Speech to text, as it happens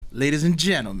Ladies and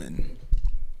gentlemen,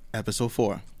 episode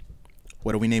 4.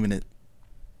 What are we naming it?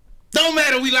 Don't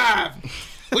matter, we live!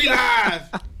 We live!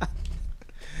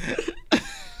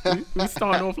 We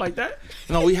starting off like that?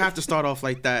 No, we have to start off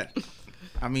like that.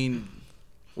 I mean,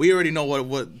 we already know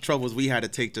what troubles we had to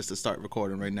take just to start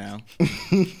recording right now.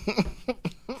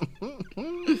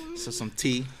 So some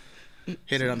tea.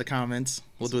 Hit it on the comments.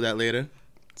 We'll do that later.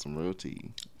 Some real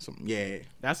tea. Yeah.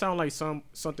 That sounds like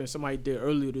something somebody did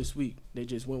earlier this week. They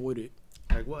just went with it.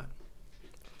 Like what?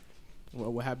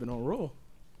 Well, what happened on Raw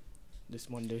this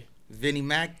Monday? Vinnie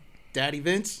Mac, Daddy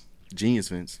Vince. Genius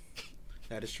Vince.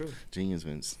 That is true. Genius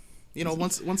Vince. You know,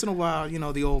 once in a while, you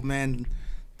know, the old man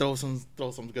throw some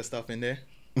good stuff in there.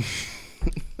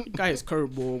 He got his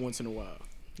curveball once in a while.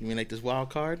 You mean like this wild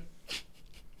card?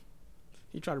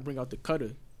 He tried to bring out the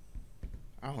cutter.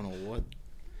 I don't know what.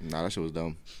 Nah, that shit was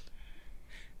dumb.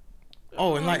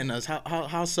 Oh, enlighten us.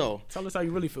 How so? Tell us how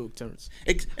you really feel, Terrence.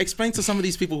 Explain to some of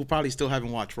these people who probably still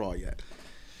haven't watched Raw yet.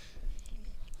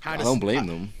 I don't blame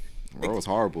them. Raw was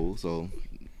horrible, so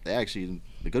they actually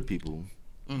the good people.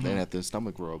 They didn't have to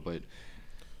stomach Raw, but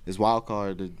this wild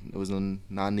card it was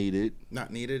not needed.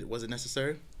 Not needed. Was it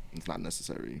necessary? It's not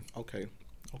necessary. Okay.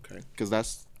 Because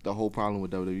that's the whole problem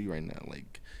with WWE right now.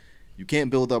 Like, you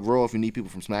can't build up Raw if you need people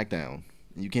from SmackDown.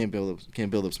 You can't build up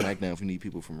SmackDown if you need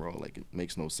people from Raw. Like, it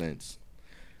makes no sense.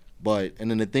 But and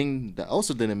then the thing that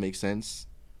also didn't make sense,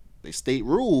 they state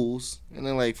rules and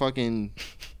then like fucking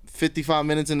 55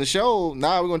 minutes in the show, we're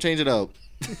gonna change it up.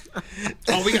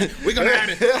 Oh, we're gonna add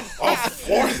a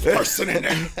fourth person in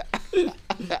there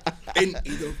in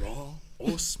either Raw or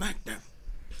SmackDown.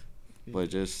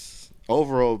 But just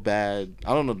overall bad.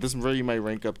 I don't know. This really might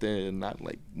rank up there and not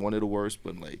like one of the worst,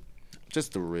 but like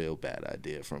just a real bad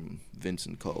idea from Vince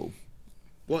and Co.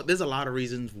 Well, there's a lot of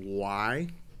reasons why.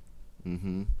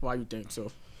 Mm-hmm. Why you think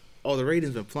so? Oh, the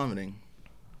ratings been plummeting.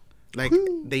 Like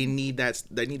they need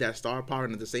that star power,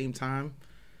 and at the same time,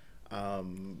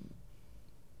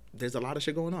 there's a lot of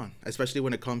shit going on. Especially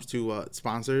when it comes to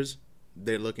sponsors,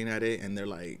 they're looking at it and they're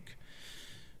like,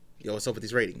 "Yo, what's up with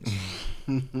these ratings?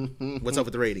 What's up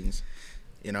with the ratings?"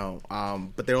 You know.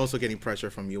 But they're also getting pressure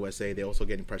from USA. They're also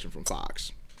getting pressure from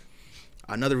Fox.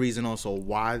 Another reason also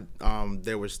why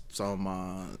there was some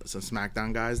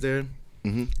SmackDown guys there.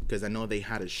 Because I know they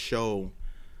had a show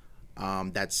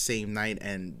that same night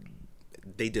and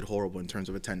they did horrible in terms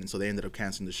of attendance, so they ended up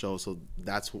canceling the show. So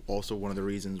that's also one of the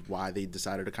reasons why they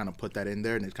decided to kind of put that in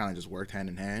there, and it kind of just worked hand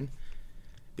in hand.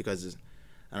 Because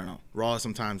I don't know, Raw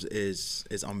sometimes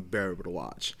is unbearable to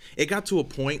watch. It got to a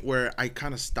point where I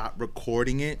kind of stopped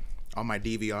recording it on my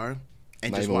DVR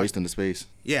and not just even wasting the space.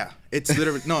 Yeah, it's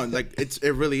literally no, like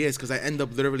it really is, because I end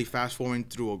up literally fast forwarding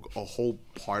through a whole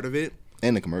part of it.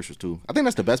 And the commercials, too. I think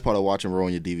that's the best part of watching Raw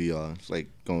on your DVR. It's like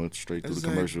going straight through the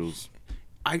commercials.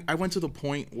 I went to the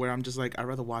point where I'm just like, I'd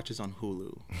rather watch this on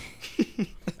Hulu.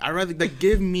 I'd rather, like,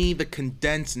 give me the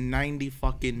condensed 90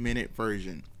 fucking minute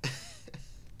version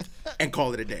and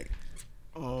call it a day.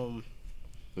 What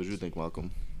do you think, Malcolm?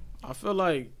 I feel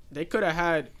like they could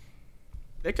have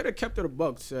kept it a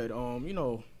buck, said, you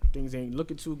know, things ain't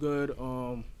looking too good.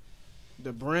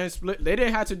 The brand split, they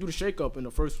didn't have to do the shake-up in the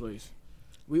first place.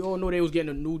 We all know they was getting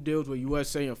a new deals with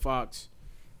USA and Fox.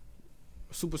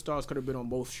 Superstars could have been on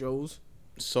both shows.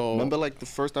 So remember, like the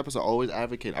first episode, I always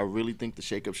advocate. I really think the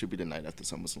shakeup should be the night after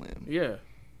SummerSlam. Yeah,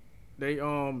 they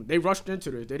rushed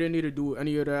into this. They didn't need to do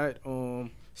any of that.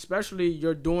 Especially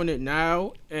you're doing it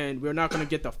now, and we're not gonna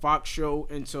get the Fox show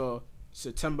until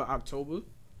September, October.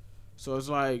 So it's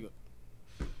like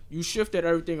you shifted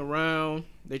everything around.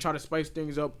 They try to spice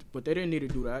things up, but they didn't need to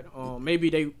do that. Maybe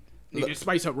they just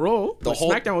spice up Raw, but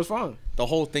SmackDown was fine. The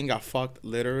whole thing got fucked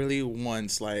literally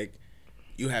once, like,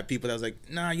 you had people that was like,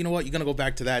 nah, you know what? You're going to go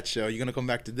back to that show. You're going to come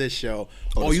back to this show.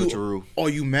 Oh,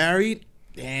 you married?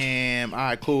 Damn. All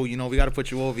right, cool. You know, we got to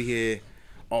put you over here.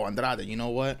 Oh, Andrade, you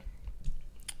know what?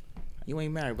 You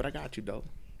ain't married, but I got you, though.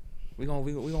 We're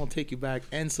gonna take you back,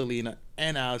 and Selena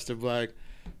and Aleister Black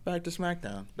back to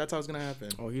SmackDown. That's how it's going to happen.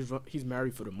 Oh, he's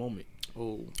married for the moment.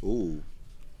 Oh. Ooh,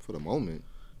 for the moment.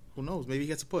 Who knows? Maybe he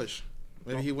gets a push.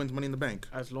 Maybe he wins Money in the Bank.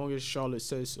 As long as Charlotte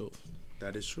says so.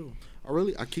 That is true.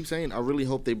 I keep saying, I really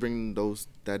hope they bring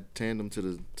that tandem to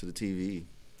the TV.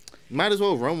 Might as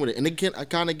well run with it, and it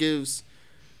kind of gives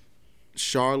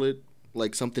Charlotte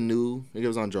like something new. It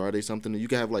gives Andrade something new. You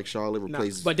can have like Charlotte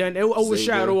replace. But then it will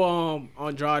overshadow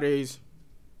Andrade's.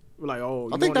 Like,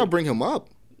 I think they'll bring him up.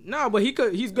 Nah, but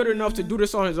he's good enough to do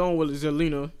this on his own with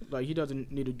Zelina. Like, he doesn't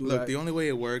need to do that. Look, the only way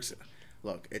it works.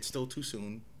 Look, it's still too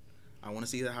soon. I want to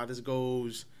see how this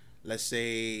goes. Let's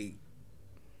say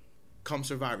come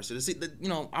Survivor. So to see,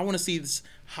 I want to see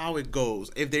how it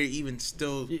goes if they're even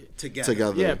still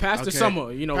together. Yeah, past the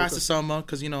summer, past the summer,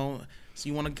 because so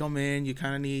you want to come in, you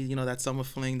kind of need that summer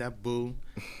fling, that boo,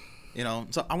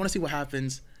 So I want to see what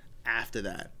happens after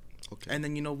that. Okay. And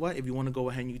then you know what? If you want to go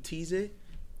ahead and you tease it,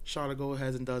 Charlotte go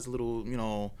ahead and does a little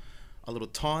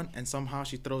taunt, and somehow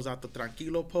she throws out the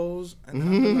tranquilo pose, and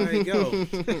I'm like, yo,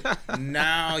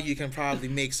 now you can probably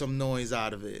make some noise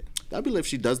out of it. That'd be like if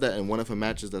she does that in one of her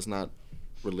matches that's not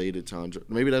related to Andre.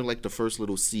 Maybe that's like the first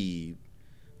little seed.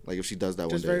 Like if she does that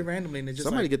just one day. very randomly, and just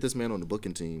somebody get this man on the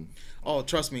booking team. Oh,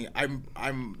 trust me,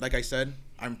 I'm like I said,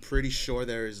 I'm pretty sure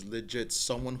there is legit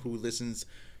someone who listens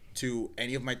to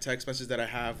any of my text messages that I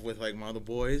have with like my other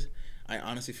boys. I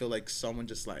honestly feel like someone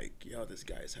just like, yo, this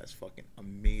guy has fucking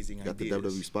amazing Got ideas. the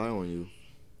WWE spy on you.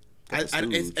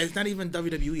 It's not even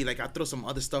WWE. Like I throw some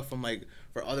other stuff from like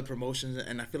for other promotions,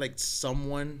 and I feel like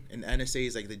someone in NSA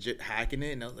is like legit hacking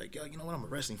it. And I was like, yo, you know what? I'm a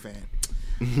wrestling fan.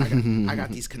 I got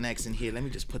these connects in here. Let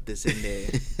me just put this in there.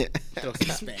 Throw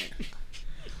some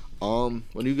spam.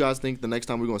 When do you guys think the next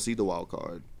time we're gonna see the wild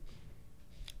card?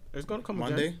 It's gonna come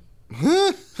Monday.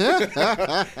 I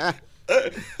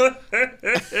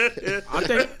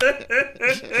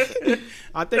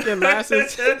think it lasts.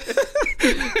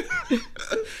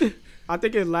 I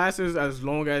think it lasts as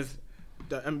long as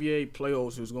the NBA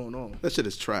playoffs is going on. That shit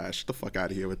is trash. Get the fuck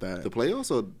out of here with that. The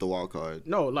playoffs or the wild card?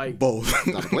 No, like both.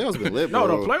 Nah, the playoffs been lit, bro.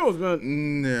 No, the playoffs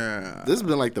been. Nah. This has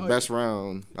been like the best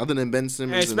round, other than Ben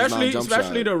Simmons and his non-jump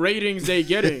especially shot. the ratings they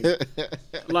getting.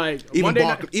 Like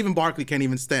even Barkley can't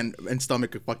even stand and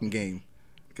stomach a fucking game.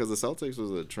 Because the Celtics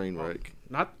was a train wreck.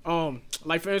 Not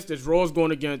like for instance, Raw's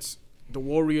going against the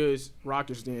Warriors,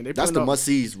 Rockets. Then That's the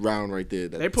must-sees round right there.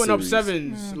 They putting up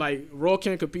sevens. Like Raw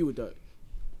can't compete with that.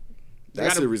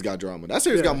 That series got drama. That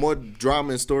series got more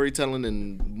drama and storytelling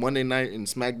than Monday Night and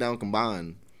SmackDown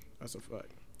combined. That's a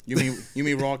fact. You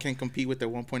mean Raw can't compete with their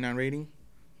 1.9 rating?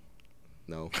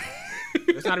 No.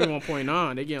 It's not even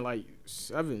 1.9. They getting like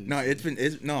 7. No,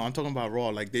 I'm talking about Raw.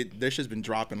 Like their shit's been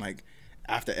dropping like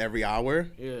after every hour.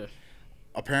 Yeah.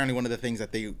 Apparently, one of the things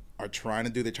that they are trying to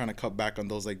do, they're trying to cut back on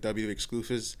those like W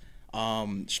exclusives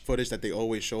footage that they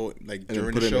always show like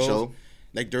during the show.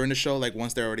 Like during the show, like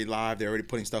once they're already live, they're already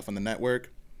putting stuff on the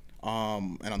network,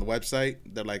 and on the website.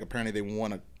 They're like apparently they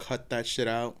want to cut that shit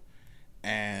out,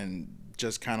 and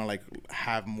just kind of like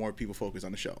have more people focus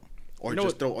on the show, or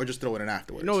just throw it in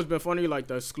afterwards. It's been funny. Like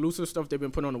the exclusive stuff they've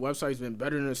been putting on the website has been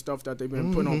better than the stuff that they've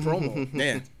been putting on promo.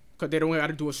 Yeah, because they don't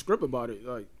have to do a script about it.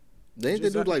 Like they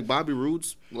do like Bobby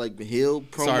Roode's like heel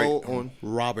promo on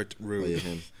Robert Roode. Oh, yeah,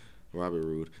 him. Robert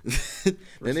Roode.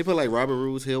 Then they put like Robert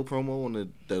Roode's heel promo on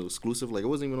the exclusive. Like it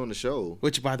wasn't even on the show.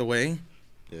 Which, by the way,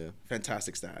 yeah,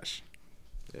 fantastic stash.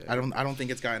 Yeah. I don't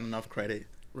think it's gotten enough credit.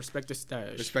 Respect the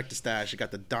stash. Respect the stash. You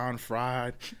got the Don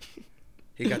Fried.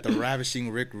 He got the ravishing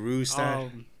Rick Rude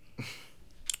stash.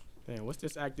 Damn, what's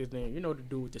this actor's name? You know the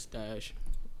dude with the stash.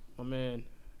 My man.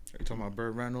 Are you talking about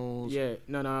Burt Reynolds? Yeah.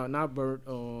 No, not Burt.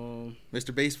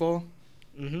 Mr. Baseball?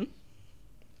 Mm-hmm.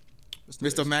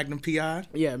 Mr. Magnum P.I.?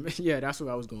 Yeah, that's what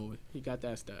I was going with. He got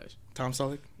that stash. Tom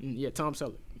Selleck? Yeah, Tom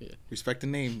Selleck. Yeah. Respect the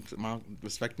name.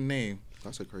 Respect the name.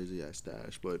 That's a crazy ass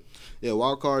stash. But yeah,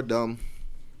 wild card dumb.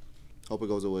 Hope it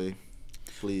goes away.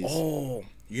 Please. Oh,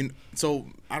 so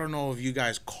I don't know if you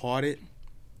guys caught it.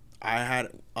 I had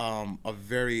a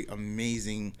very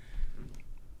amazing.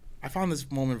 I found this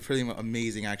moment pretty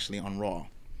amazing actually on Raw.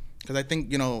 Because I think,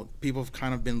 people have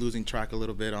kind of been losing track a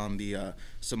little bit on the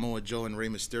Samoa Joe and Rey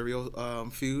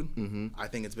Mysterio feud. Mm-hmm. I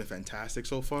think it's been fantastic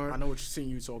so far. I know what scene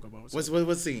you talking about. So.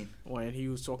 What scene? When he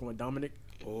was talking with Dominic.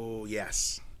 Oh,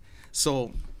 yes.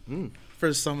 So,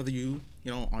 for some of you,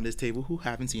 on this table who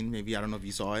haven't seen, maybe I don't know if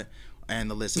you saw it, and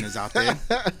the listeners out there.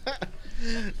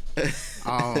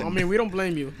 I mean, we don't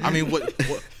blame you. I mean,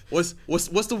 what's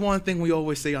the one thing we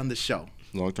always say on the show?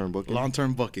 Long-term booking.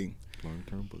 Long-term booking.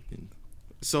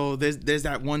 So there's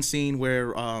that one scene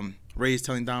where Ray is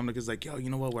telling Dominic, is like, yo,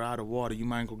 you know what? We're out of water. You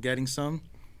mind go getting some?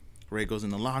 Ray goes in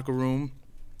the locker room.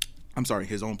 I'm sorry,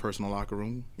 his own personal locker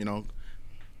room.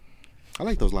 I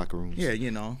like those locker rooms. Yeah,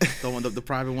 the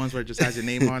private ones where it just has your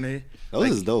name on it.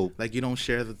 Those is dope. Like you don't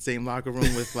share the same locker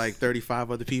room with like 35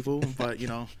 other people, but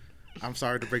I'm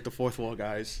sorry to break the fourth wall,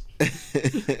 guys.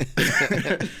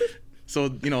 So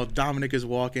Dominic is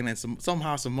walking, and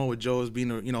somehow Samoa Joe is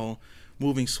being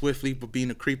moving swiftly but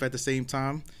being a creep at the same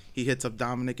time. He hits up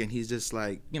Dominic, and he's just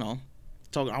like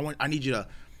talking. I need you to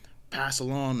pass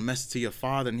along the message to your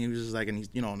father, and he was just like, and he's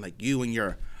like you and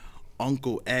your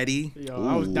Uncle Eddie. Yo,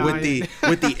 I was dying.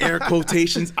 with the air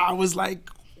quotations. I was like,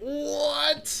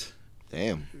 what?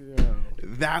 Damn. Yeah.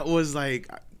 That was like,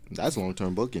 That's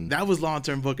long-term booking. That was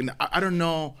long-term booking. I don't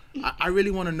know. I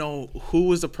really want to know who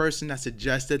was the person that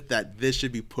suggested that this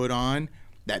should be put on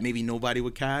that maybe nobody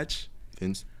would catch.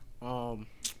 Vince.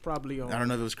 Probably. I don't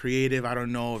know if it was creative. I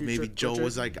don't know if maybe Joe Pritchard.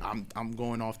 was like, I'm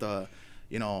going off the,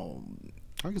 you know,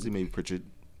 I can see maybe Pritchard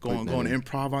going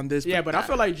improv on this. Yeah, but I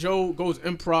feel like Joe goes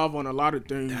improv on a lot of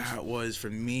things. That was, for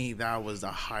me, that was the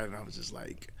highlight. I was just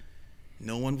like,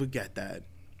 no one would get that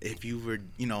if you were,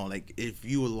 you know, like if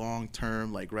you were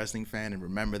long-term like wrestling fan and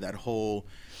remember that whole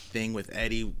thing with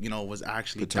Eddie, you know, was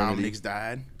actually Paternity. Dominic's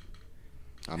dad.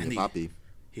 I'm And your papi.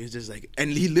 He was just like,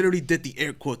 and he literally did the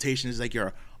air quotations like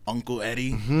your Uncle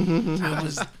Eddie. That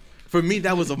was, for me,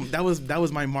 that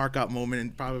was my mark-out moment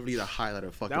and probably the highlight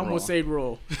of fucking That Raw. one saved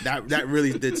Raw. That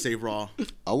really did save Raw.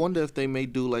 I wonder if they may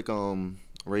do like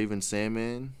Raven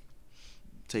Sandman,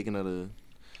 taking out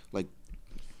like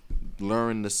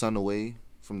luring the son away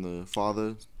from the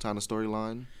father kind of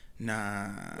storyline. Nah.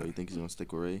 Or you think he's gonna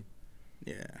stick with Ray?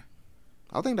 Yeah.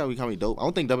 I think that would be kind of dope. I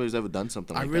don't think WWE's ever done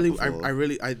something like that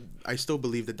before. I still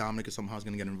believe that Dominic is somehow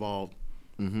going to get involved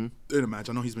in a match.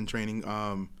 I know he's been training,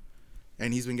 and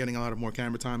he's been getting a lot of more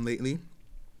camera time lately.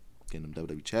 Getting them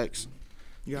WWE checks,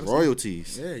 You gotta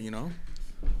royalties. Yeah, you know.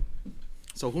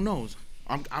 So who knows?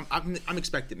 I'm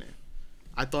expecting it.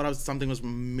 I thought something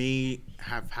may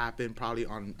have happened probably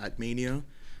at Mania,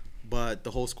 but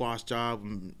the whole squash job,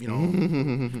 you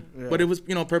know. Yeah. But it was,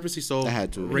 you know, purposely so. I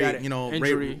had to. Ray, He had you know,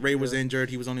 injury. Ray was injured.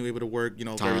 He was only able to work, you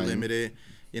know, very Time. limited.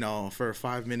 You know, for a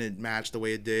 5-minute match the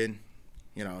way it did.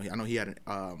 You know, I know he had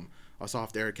a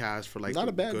soft air cast for like Not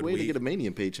a bad good way week. to get a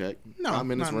Mania paycheck. No, 5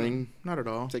 minutes ring, not at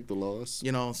all. take the loss.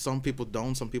 You know, some people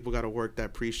don't. Some people got to work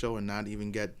that pre-show and not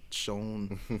even get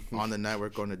shown on the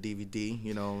network or on the DVD.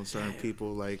 You know, certain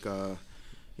people like,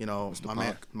 you know, Mr.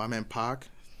 Pac. my man Pac,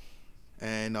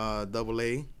 and Double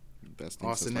A. Best thing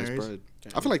Austin since sliced Aries. bread.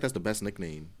 I feel like that's the best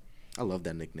nickname. I love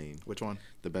that nickname. Which one?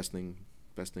 The best thing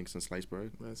since sliced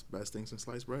bread. That's best thing since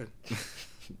sliced bread.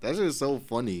 That shit is so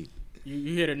funny.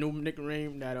 You hear the new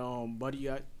nickname that Buddy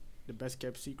got, the best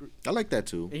kept secret. I like that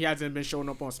too. And he hasn't been showing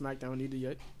up on SmackDown either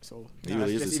yet, so He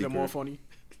really is that's a even secret. more funny.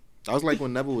 I was like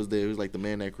when Neville was there, he was like the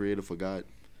man that creator forgot.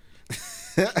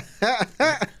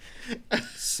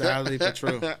 Sadly, but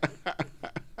true.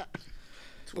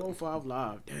 12-5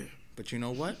 live. Damn. But you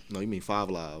know what? No, you mean 5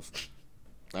 Live.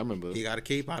 I remember. He got a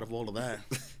cape out of all of that.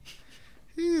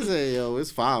 He said, yo, it's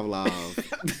 5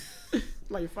 Live.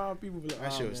 Like 5 people.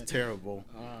 That shit was terrible.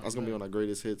 That's going to be on our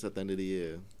greatest hits at the end of the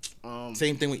year.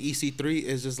 Same thing with EC3.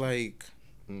 Is just like,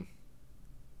 Mm.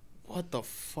 what the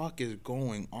fuck is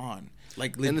going on?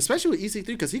 Like, And especially with EC3,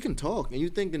 because he can talk. And you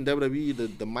think in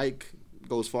WWE, the mic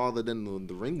goes farther than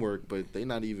the ring work, but they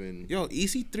not even... yo,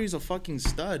 EC3's a fucking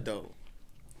stud, though.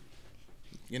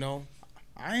 You know,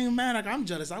 I ain't mad. Like, I'm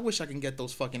jealous. I wish I can get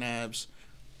those fucking abs.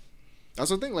 That's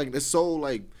the thing. Like, it's so,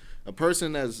 like, a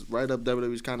person that's right up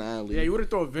WWE's kind of alley. Yeah, you would have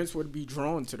thought Vince would be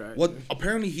drawn to that. Well,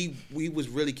 apparently he was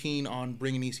really keen on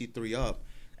bringing EC3 up,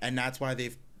 and that's why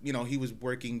they've, you know, he was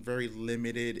working very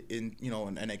limited in, you know,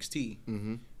 in NXT.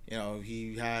 Mm-hmm. You know,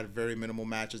 he had very minimal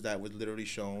matches that was literally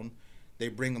shown. They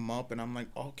bring him up, and I'm like,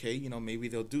 okay, you know, maybe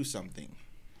they'll do something.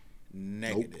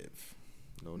 Negative.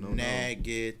 No.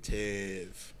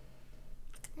 Negative.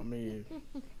 I mean,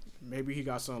 maybe he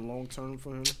got something long term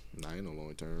for him. Nah, ain't no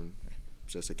long term.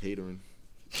 It's just a catering.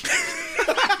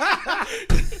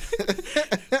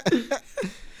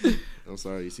 I'm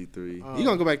sorry, EC3. You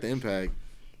gonna go back to Impact?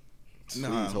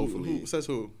 Nah, Please, hopefully. Who says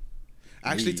who?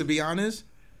 Actually, Me. to be honest,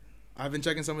 I've been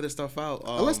checking some of this stuff out.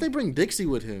 Unless they bring Dixie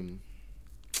with him,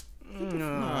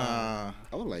 Nah.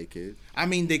 I would like it. I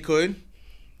mean, they could.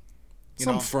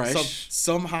 Some fresh.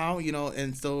 Somehow, you know,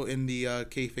 and still in the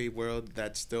kayfabe world,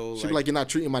 that's still She'd be like, "You're not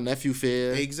treating my nephew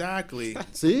fair." exactly.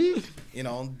 See? You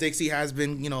know, Dixie has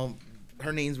been, you know,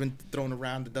 her name's been thrown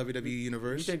around the WWE You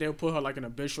universe. think they'll put her like in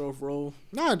a Bischoff role?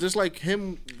 Nah, just like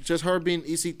him, just her being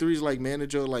EC3's like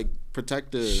manager, like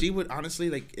protector. She would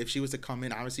honestly, like, if she was to come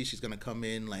in, obviously she's gonna come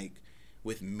in like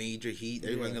with major heat.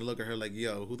 Everyone's gonna look at her like,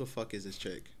 "Yo, who the fuck is this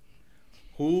chick?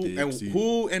 Dixie.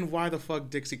 Who and why the fuck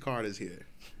Dixie Carter's here?"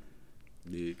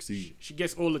 Dixie. She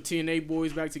gets all the TNA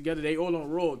boys back together. They all on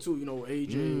Raw too. You know,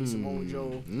 AJ, Samoa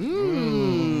Joe.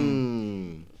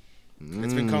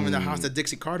 It's been coming the house that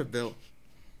Dixie Carter built.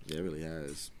 Yeah, it really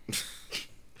has.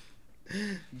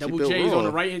 Double built J's Raw. on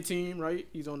the writing team, right?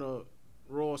 He's on the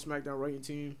Raw SmackDown writing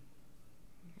team.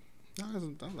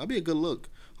 That'd be a good look.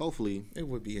 Hopefully. It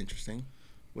would be interesting.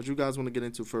 What you guys want to get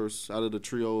into first out of the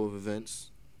trio of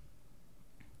events?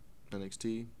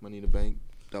 NXT, Money in the Bank,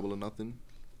 Double or Nothing.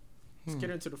 Let's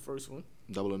get into the first one.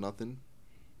 Double or Nothing.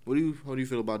 How do you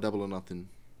feel about Double or Nothing?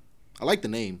 I like the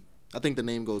name. I think the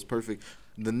name goes perfect.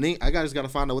 The name I just gotta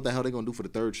find out what the hell they're gonna do for the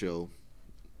third show.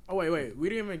 Oh wait, we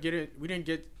didn't even get it. We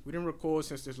didn't record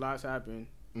since this last happened.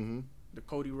 Mm-hmm. The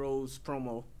Cody Rhodes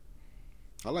promo.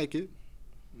 I like it.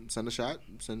 Send a shot.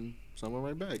 Send someone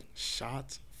right back.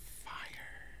 Shots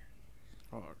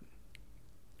fired. Hard.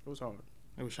 It was hard.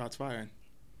 It was shots fired.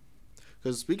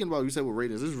 Because speaking about, you said with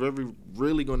ratings, this is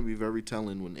really going to be very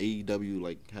telling when AEW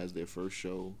like has their first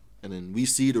show, and then we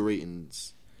see the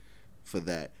ratings for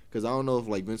that. Because I don't know if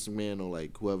like Vince McMahon or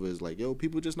like whoever is like, yo,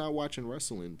 people just not watching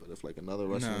wrestling, but if like another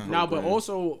wrestling program. Now, but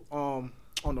also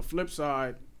on the flip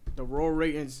side, the Raw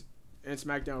ratings and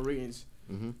SmackDown ratings,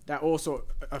 that also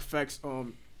affects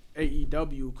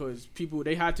AEW, because people,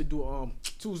 they had to do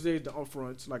Tuesdays the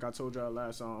upfronts, like I told y'all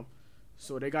last time,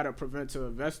 so they gotta prevent to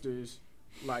investors,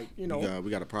 like, you know,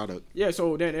 we got a product. Yeah,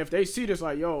 so then if they see this,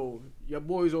 like, yo, your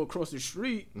boys all across the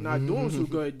street not doing too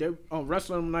good, they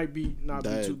wrestling might not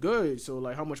be too good. So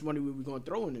like, how much money we gonna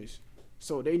throw in this?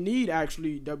 So they need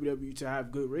actually WWE to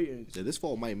have good ratings. Yeah, this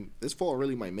fall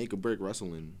really might make or break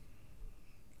wrestling.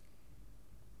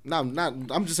 I'm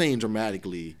just saying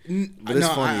dramatically. But it's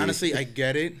funny. Honestly, I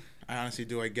get it. I honestly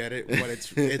do. I get it. But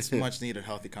it's much needed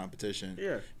healthy competition.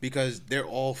 Yeah. Because they're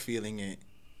all feeling it.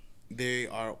 They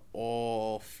are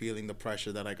all feeling the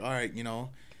pressure that, like, all right, you know,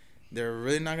 they're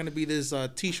really not going to be this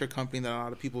T-shirt company that a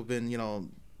lot of people have been, you know,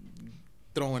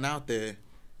 throwing out there.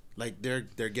 Like, they're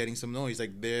getting some noise.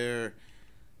 Like,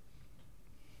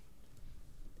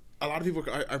 a lot of people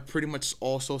are pretty much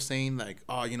also saying, like,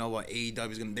 oh, you know what,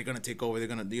 AEW they're gonna take over. They're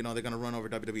gonna run over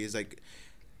WWE. It's like,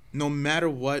 no matter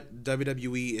what,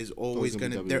 WWE is always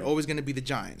they're always gonna be the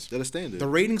giants. They're the standard. The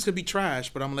ratings could be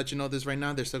trash, but I'm gonna let you know this right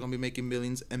now. They're still gonna be making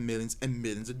millions and millions and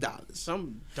millions of dollars.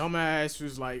 Some dumbass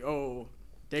was like, oh,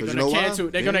 they're gonna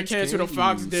cancel. They're gonna cancel the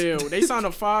Fox deal. They signed a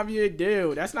 5-year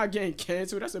deal. That's not getting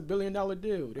canceled. That's $1 billion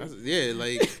deal. Yeah,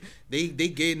 like they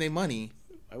gained their money.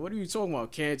 Like, what are you talking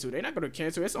about? Cancel? They're not gonna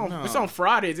cancel. It's on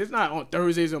Fridays. It's not on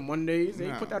Thursdays or Mondays.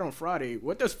 They put that on Friday.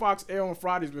 What does Fox air on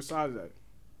Fridays besides that?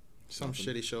 Some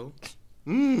shitty show.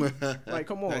 Like,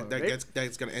 come on.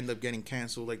 That's gonna end up getting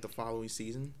canceled like the following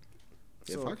season.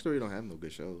 Yeah, Fox really don't have no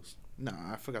good shows.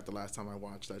 Nah, I forgot the last time I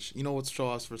watched that. You know what's show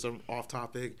us for some off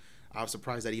topic? I was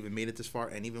surprised that even made it this far,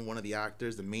 and even one of the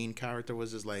actors, the main character,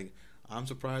 was just like, I'm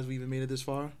surprised we even made it this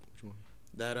far. Which one?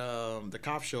 That the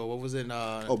cop show. What was it?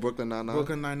 Brooklyn Nine-Nine.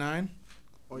 Brooklyn Nine-Nine.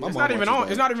 Oh, yeah, it's not even on.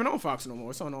 It's not even on Fox no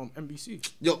more. It's on NBC.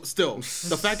 Yo, still,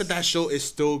 the fact that show is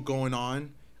still going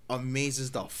on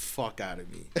amazes the fuck out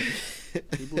of me.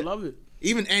 People love it.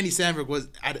 Even Andy Samberg was,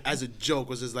 as a joke,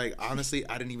 was just like, honestly,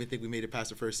 I didn't even think we made it past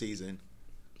the first season.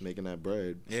 Making that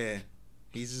bread. Yeah.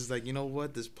 He's just like, you know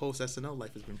what? This post SNL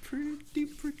life has been pretty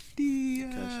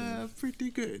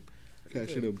good.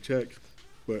 Cashing them checks.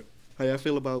 But how y'all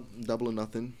feel about Double or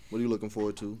Nothing? What are you looking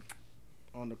forward to?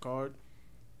 On the card?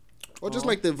 Or just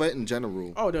like the event in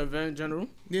general? Oh, the event in general?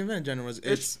 The event in general,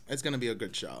 it's going to be a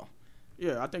good show.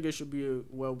 Yeah, I think it should be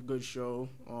a good show.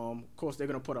 Of course, they're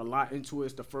going to put a lot into it.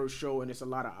 It's the first show, and it's a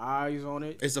lot of eyes on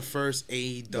it. It's the first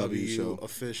AEW show.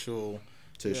 Official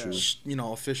tissue.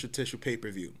 Official tissue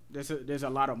pay-per-view. There's a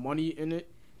lot of money in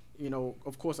it. You know,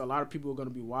 of course, a lot of people are going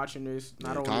to be watching this.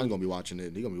 Khan's going to be watching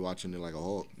it. He's going to be watching it like a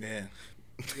hawk. Yeah.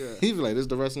 He's like, this is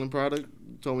the wrestling product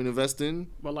you told me to invest in.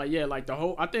 But, like, yeah, like the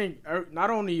whole, I think not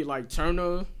only, like,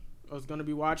 Turner is going to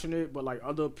be watching it, but, like,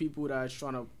 other people that's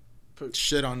trying to put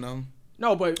shit on them.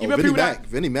 No, but even people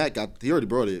Vinnie Mac he already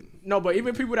brought it. No, but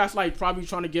even people that's like probably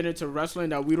trying to get into wrestling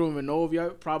that we don't even know of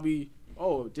yet, probably,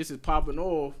 oh, this is popping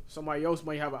off. Somebody else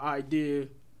might have an idea,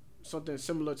 something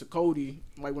similar to Cody,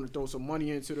 might want to throw some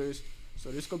money into this. So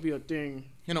this could be a thing.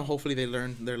 You know, hopefully they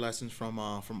learn their lessons from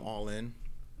All In.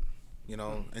 You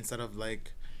know, instead of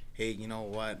like, hey, you know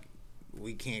what,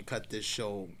 we can't cut this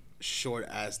show short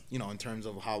as, you know, in terms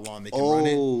of how long they can run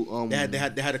it. They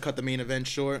had to cut the main event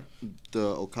short. The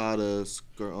Okada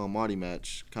Marty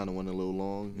match kind of went a little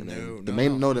long, and the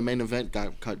main event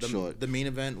got cut short. The main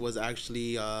event was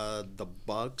actually the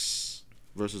Bucks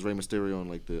versus Rey Mysterio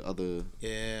and like the other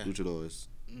luchadors.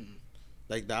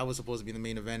 Like that was supposed to be the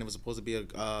main event. It was supposed to be a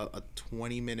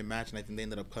 20-minute match, and I think they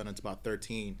ended up cutting it to about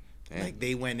 13. Damn. Like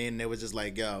they went in, they was just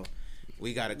like, yo,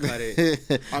 we gotta cut it.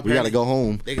 We gotta go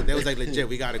home. They was like, legit,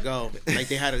 we gotta go. Like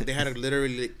they had to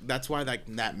literally. That's why like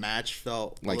that match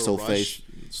felt like so fast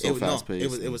paced.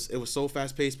 It was so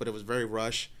fast paced, but it was very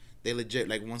rushed. They legit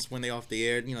like when they off the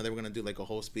air, you know, they were gonna do like a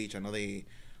whole speech. I know they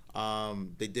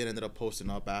did ended up posting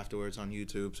up afterwards on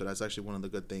YouTube, so that's actually one of the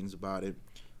good things about it.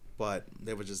 But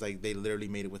they were just like they literally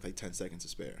made it with like 10 seconds to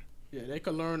spare. Yeah, they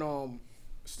could learn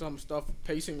some stuff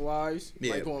pacing wise,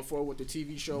 like going forward with the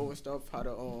TV show and stuff. How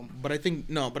to But I think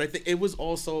it was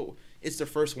also it's the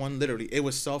first one. Literally, it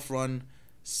was self-run,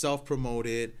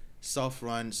 self-promoted,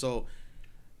 self-run. So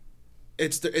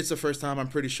it's the first time. I'm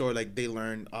pretty sure like they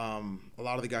learned. A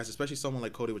lot of the guys, especially someone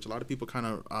like Cody, which a lot of people kind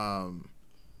of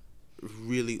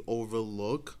really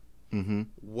overlook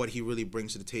what he really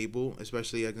brings to the table,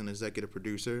 especially as an executive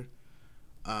producer.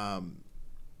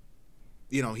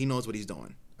 You know, he knows what he's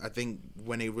doing. I think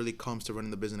when it really comes to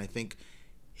running the business, I think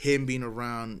him being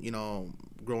around, you know,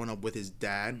 growing up with his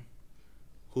dad,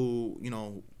 who, you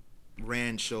know,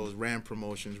 ran shows, ran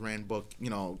promotions,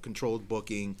 controlled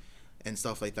booking and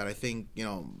stuff like that. I think, you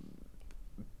know,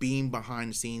 being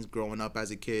behind the scenes, growing up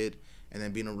as a kid, and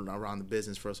then being around the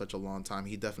business for such a long time,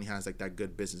 he definitely has like that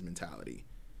good business mentality.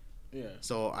 Yeah.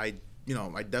 So I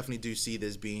definitely do see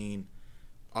this being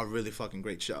a really fucking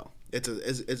great show.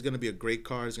 It's gonna be a great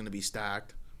card. It's gonna be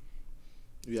stacked.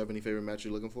 Do you have any favorite match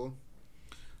you're looking for?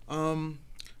 I'm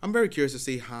very curious to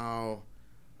see how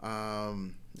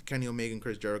the Kenny Omega and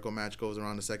Chris Jericho match goes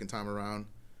around the second time around.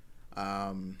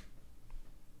 I'm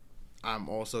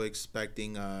also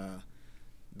expecting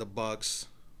the Bucks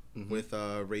with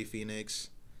Rey Fenix.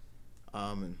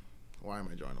 Why am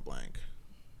I drawing a blank?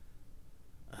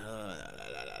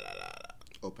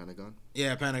 Pentagon.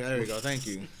 Yeah, Pentagon. There we go. Thank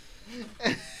you.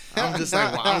 I'm just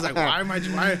like, why am I?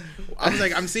 I was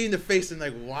like, I'm seeing the face and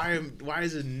like, why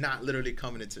is it not literally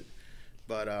coming into?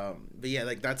 But yeah,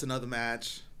 like that's another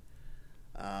match.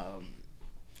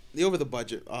 The over the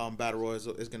budget battle royal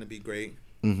is gonna be great.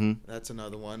 That's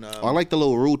another one. I like the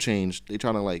little rule change. They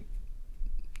trying to like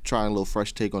try a little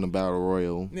fresh take on the battle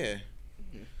royal. Yeah.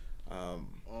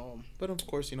 But of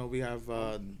course, you know, we have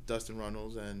Dustin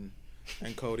Runnels and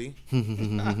Cody.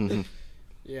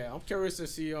 Yeah, I'm curious to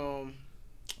see, of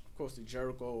course, the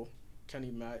Jericho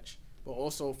Kenny match, but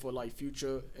also for like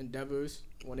future endeavors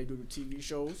when they do the TV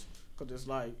shows, because it's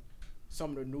like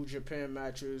some of the New Japan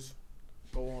matches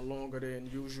go on longer than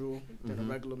usual than a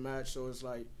regular match, so it's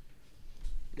like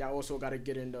y'all also got to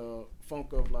get in the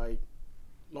funk of like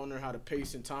learning how to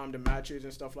pace and time the matches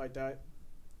and stuff like that.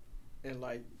 And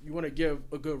like you want to give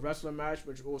a good wrestler match,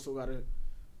 but you also got to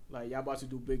like y'all about to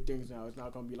do big things now. It's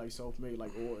not gonna be like self-made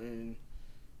like Orton.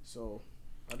 So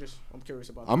I'm curious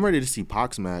about that. I'm ready to see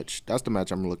Pac's match. That's the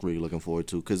match I'm really looking forward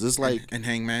to, because it's like and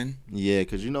Hangman. Yeah,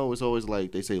 because you know it's always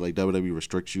like they say like WWE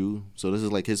restricts you. So this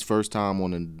is like his first time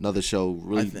on another show.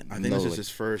 Really, I think this is his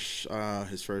first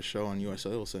show on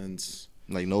USA since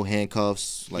like no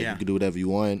handcuffs. Like you can do whatever you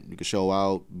want. You can show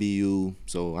out, be you.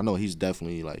 So I know he's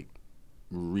definitely like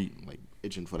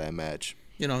itching for that match.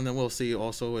 You know, and then we'll see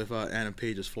also if Adam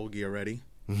Page is full gear ready.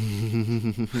 I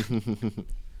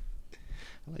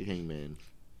like Hangman.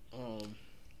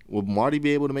 Will Marty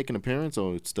be able to make an appearance,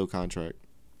 or it's still contract?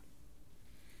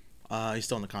 He's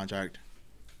still in the contract.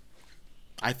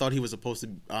 I thought he was supposed to.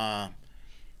 I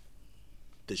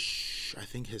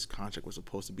think his contract was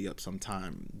supposed to be up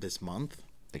sometime this month.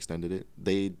 Extended it.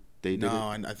 They did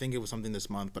no, it? and I think it was something this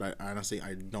month, but I honestly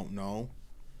don't know.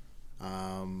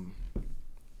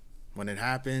 When it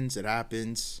happens, it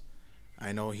happens.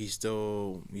 I know he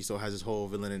still has his whole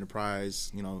Villain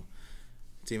Enterprise, you know,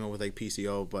 teaming with like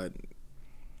PCO, but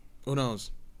who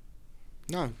knows?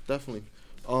 No, definitely.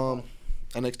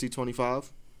 NXT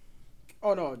 25.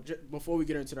 Oh no! Before we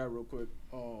get into that, real quick,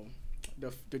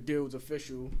 the deal is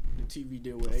official. The TV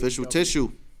deal with official AEW,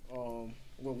 tissue.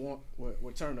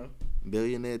 With Turner.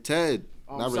 Billionaire Ted.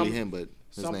 Not really him, but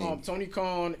his name. Tony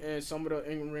Khan and some of the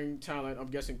in-ring talent. I'm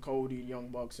guessing Cody, Young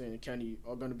Bucks, and Kenny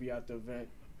are going to be at the event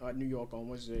at New York on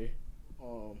Wednesday.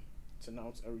 To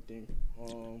announce everything.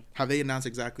 Have they announced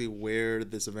exactly where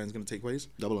this event is going to take place?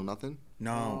 Double or Nothing?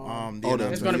 No.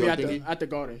 It's going to be at the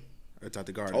Garden. It's at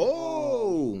the Garden.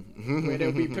 Oh! Where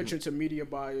they'll be pitching to media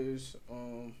buyers.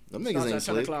 Them niggas ain't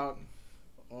slick. 10 o'clock.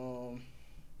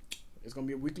 It's going to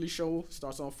be a weekly show.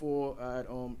 Starts on 4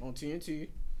 on TNT.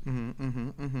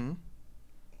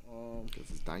 Because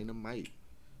it's dynamite.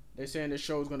 They're saying this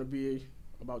show is going to be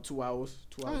about 2 hours.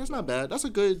 That's not bad. That's a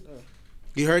good...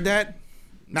 You heard that?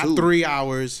 Not 2. 3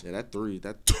 hours. Yeah, that 3.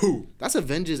 That 2. That's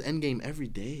Avengers Endgame every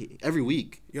day, every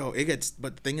week. Yo, it gets.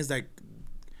 But the thing is that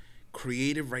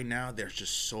creative right now, they're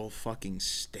just so fucking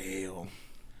stale.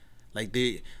 Like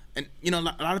and you know, a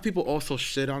lot of people also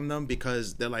shit on them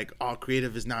because they're like, oh,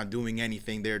 creative is not doing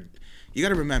anything. You got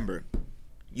to remember,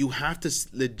 you have to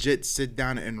legit sit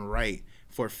down and write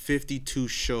for 52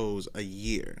 shows a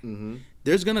year.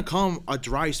 There's gonna come a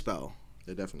dry spell.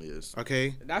 It definitely is.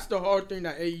 Okay. That's the hard thing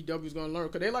that AEW is gonna learn,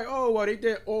 because they're like, oh, well, they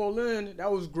did All In,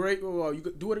 that was great. Well, you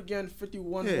could do it again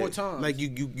 51 more times. Like you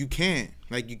can't.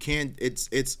 Like you can't.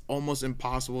 It's almost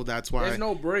impossible. That's why there's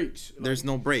no breaks. There's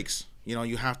no breaks. You know,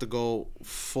 you have to go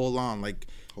full on. Like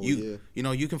Oh, you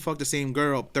know, you can fuck the same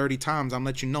girl up 30 times. I'm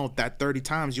let you know that 30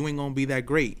 times you ain't gonna be that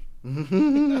great.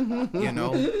 You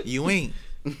know, you ain't.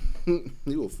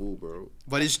 You a fool, bro.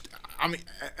 But it's, I mean,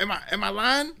 am I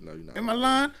lying? No, you're not. Am I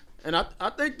lying? And I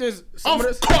think there's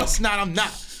Of course not. I'm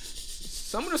not.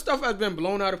 Some of the stuff has been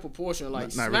blown out of proportion.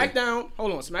 Like Not SmackDown, really.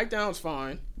 hold on, SmackDown's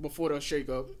fine before the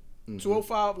shakeup.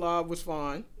 205 Live was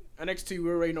fine. NXT, we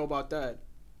already know about that.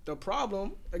 The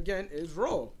problem again is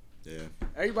Raw. Yeah.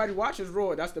 Everybody watches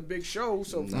Raw. That's the big show.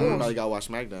 So of course, Everybody gotta watch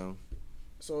SmackDown.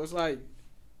 so it's like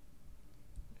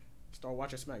start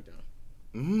watching SmackDown.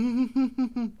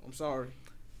 I'm sorry.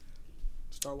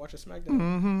 Start watching SmackDown.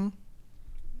 Mm-hmm.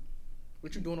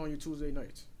 What you doing on your Tuesday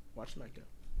nights? Watch SmackDown.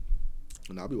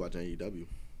 And I'll be watching AEW.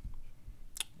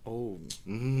 Oh.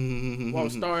 Well,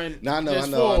 starring. I know.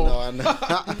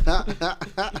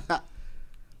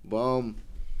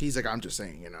 He's like, I'm just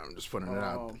saying, you know, I'm just putting it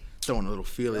out, throwing a little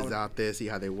feelers out there, see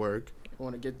how they work.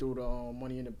 Want to get through the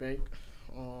Money in the Bank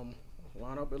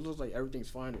lineup? It looks like everything's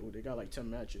fine. They got like 10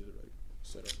 matches like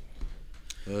set up.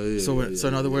 So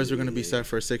in other words, we're gonna be set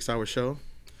for a 6-hour show.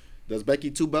 Does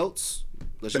Becky 2 belts?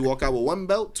 Does she walk out with 1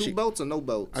 belt, 2 belts, or no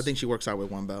belts? I think she works out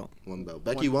with 1 belt. 1 belt.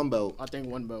 Becky 1 belt. I think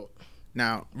 1 belt.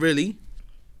 Now, really,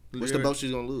 What's the belt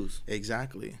she's gonna lose?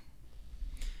 Exactly.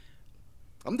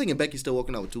 I'm thinking Becky's still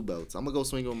walking out with 2 belts. I'm gonna go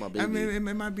swing with my baby. I mean,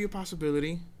 it might be a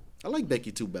possibility. I like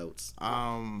Becky 2 belts.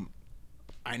 I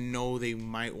know they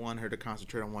might want her to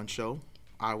concentrate on 1 show.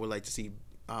 I would like to see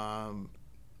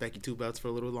Becky 2 belts for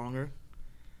a little longer.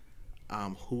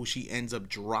 Who she ends up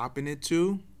dropping it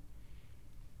to,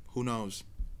 who knows?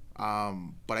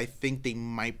 But I think they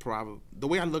might probably. The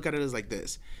way I look at it is like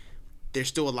this: there's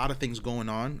still a lot of things going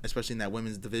on, especially in that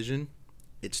women's division.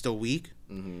 It's still weak,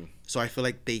 so I feel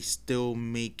like they still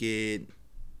make it.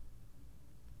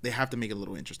 They have to make it a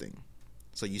little interesting.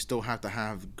 So you still have to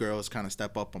have girls kind of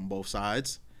step up on both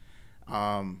sides.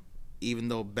 Even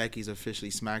though Becky's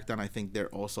officially SmackDown, I think they're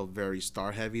also very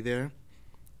star heavy there.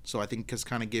 So I think it's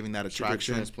kind of giving that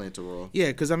attraction. Transplant to Raw. Yeah,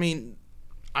 because I mean,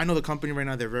 I know the company right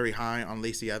now, they're very high on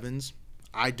Lacey Evans.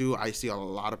 I see a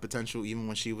lot of potential even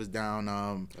when she was down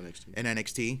in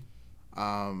NXT.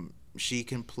 She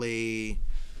can play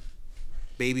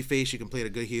babyface. She can play the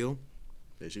good heel.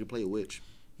 Yeah, she can play a witch.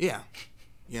 Yeah.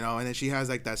 You know, and then she has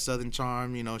like that southern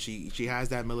charm. You know, she has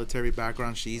that military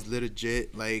background. She's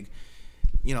legit. Like,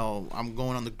 you know, I'm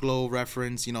going on the Glow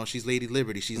reference. You know, she's Lady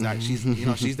Liberty. She's that.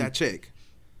 She's that chick.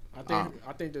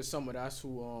 I think there's some of that's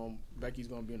who Becky's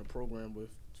gonna be in a program with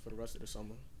for the rest of the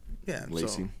summer. Yeah,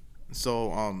 Lacey.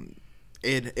 So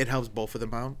it helps both of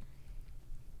them out.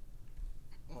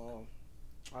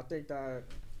 I think that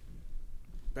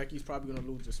Becky's probably gonna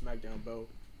lose the SmackDown belt,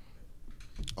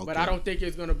 but I don't think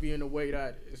it's gonna be in a way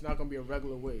that it's not gonna be a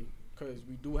regular way because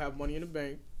we do have Money in the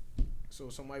Bank, so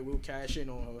somebody will cash in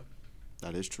on her.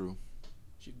 That is true.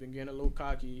 She's been getting a little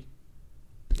cocky.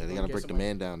 Yeah, they gotta break the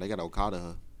man down. They gotta Okada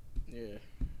her. Yeah.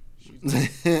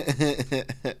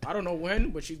 I don't know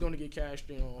when, but she's gonna get cashed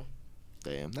in on.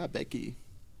 Damn, not Becky.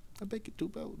 Not Becky 2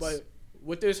 belts. But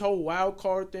with this whole wild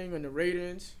card thing and the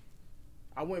ratings,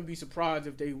 I wouldn't be surprised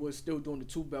if they was still doing the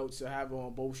 2 belts to have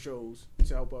on both shows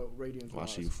to help out ratings.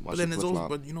 But then it's also,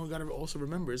 but you know, gotta also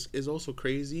remember, it's also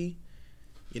crazy,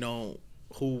 you know,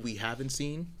 who we haven't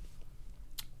seen.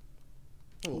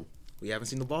 Who? We haven't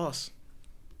seen the boss.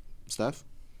 Steph?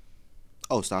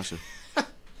 Oh, Stasha.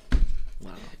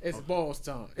 Wow. It's balls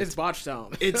time. It's botch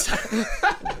time. It's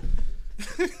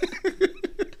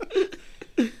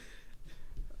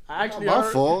actually my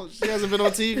fault. She hasn't been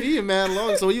on TV in mad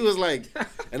long. So he was like,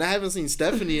 and I haven't seen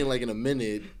Stephanie in like in a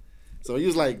minute. So he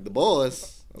was like, the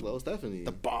boss. I was like, oh, Stephanie.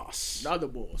 the boss. Not the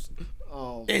boss.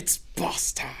 It's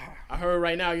boss time. I heard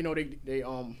right now, you know, they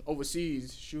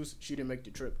overseas. She didn't make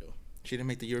the trip though. She didn't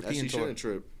make the She European tour. shouldn't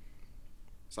trip.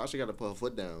 Sasha got to put her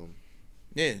foot down.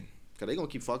 Yeah. Cause they gonna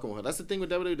keep fucking with her. That's the thing with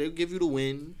WWE. They give you the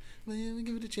win, man. We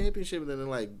give you the championship, and then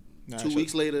like 2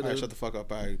 weeks later, all right, shut the fuck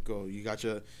up. All right, go. You got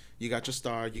your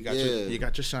star. You got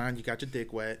your shine. You got your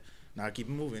dick wet. Now keep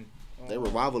it moving. they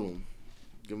revival him.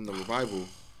 Give him the revival.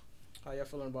 How y'all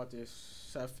feeling about this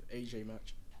Seth AJ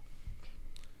match?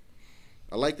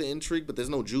 I like the intrigue, but there's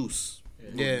no juice.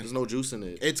 Yeah. There's no juice in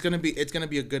it. It's gonna be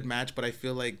a good match, but I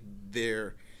feel like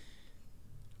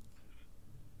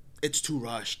it's too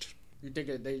rushed. You think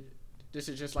this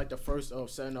is just like the first of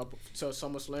setting up to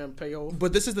SummerSlam payoff?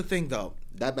 But this is the thing, though.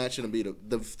 That match shouldn't be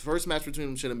the first match between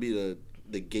them. Shouldn't be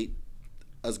the gate.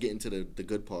 Us getting to the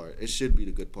good part. It should be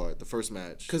the good part. The first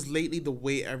match. Because lately, the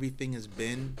way everything has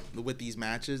been with these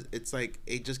matches, it's like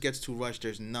it just gets too rushed.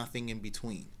 There's nothing in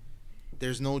between.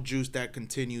 There's no juice that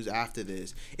continues after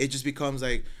this. It just becomes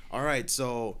like, all right,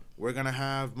 so we're gonna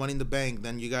have Money in the Bank.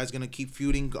 Then you guys gonna keep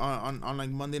feuding on like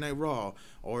Monday Night Raw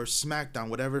or SmackDown,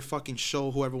 whatever fucking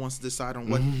show whoever wants to decide on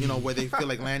what where they feel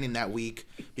like landing that week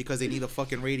because they need a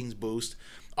fucking ratings boost.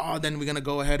 Oh, then we're gonna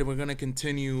go ahead and we're gonna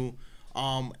continue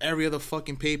every other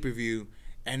fucking pay-per-view,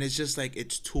 and it's just like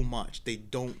it's too much. They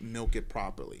don't milk it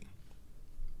properly.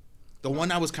 The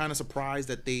one I was kind of surprised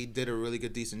that they did a really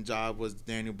good, decent job was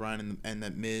Daniel Bryan and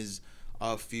that Miz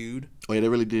feud. Oh yeah, they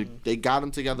really did. They got them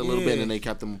together a little bit and they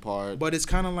kept them apart. But it's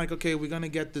kind of like, okay, we're gonna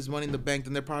get this Money in the Bank,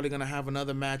 then they're probably gonna have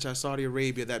another match at Saudi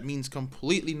Arabia that means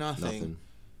completely nothing.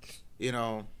 You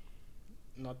know,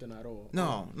 nothing at all.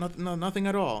 No, nothing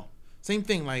at all. Same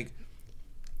thing. Like,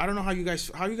 I don't know how you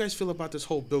guys feel about this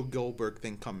whole Bill Goldberg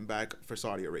thing coming back for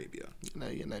Saudi Arabia. Now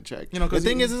you're getting that check. You know, the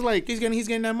thing is like he's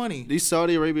getting that money. These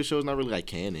Saudi Arabia shows not really like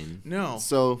canon. No.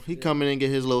 So he come in and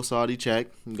get his little Saudi check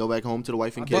and go back home to the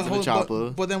wife and kids in the chopper.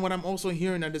 But then what I'm also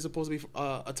hearing that there's supposed to be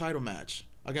a title match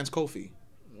against Kofi.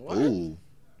 What? Ooh.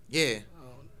 Yeah.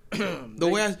 The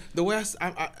way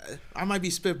I might be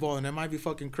spitballing, it might be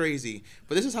fucking crazy,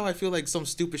 but this is how I feel like some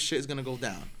stupid shit is gonna go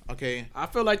down. Okay, I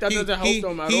feel like that doesn't help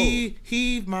them at all.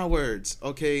 Heed my words.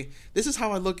 Okay, this is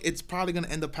how I look. It's probably gonna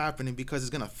end up happening because it's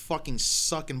gonna fucking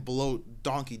suck and bloat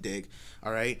donkey dick.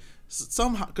 All right,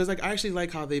 somehow, because like I actually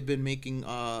like how they've been making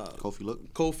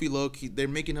Kofi look. They're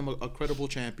making him a credible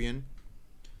champion.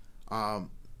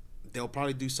 They'll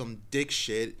probably do some dick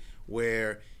shit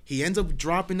where he ends up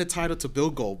dropping the title to Bill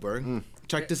Goldberg.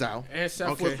 Check this out. And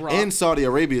Seth with Brock. In Saudi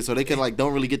Arabia, so they can like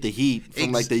don't really get the heat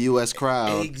from like the U.S.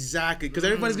 crowd. Exactly, because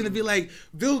everybody's gonna be like,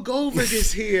 Bill Goldberg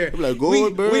is here. Like,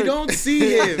 Goldberg. We don't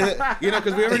see him,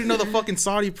 because we already know the fucking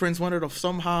Saudi prince wanted to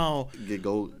somehow get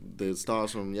the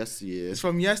stars from yesteryear. It's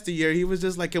from yesteryear. He was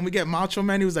just like, can we get Macho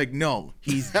Man? He was like, no,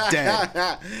 he's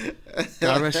dead.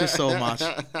 God rest his soul,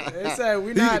 Macho. They said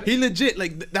we not. He legit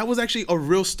that was actually a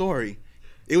real story.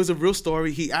 It was a real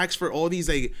story. He asked for all these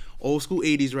like old school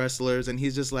 80s wrestlers, and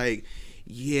he's just like,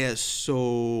 yeah,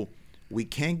 so we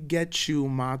can't get you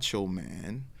Macho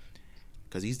Man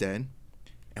because he's dead,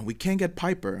 and we can't get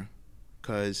Piper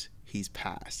because he's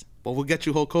passed, but we'll get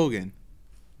you Hulk Hogan.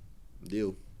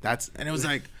 Deal. And it was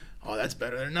like, oh, that's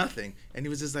better than nothing. And he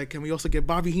was just like, can we also get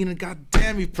Bobby Heenan? God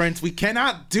damn you, Prince, we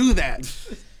cannot do that.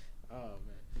 Oh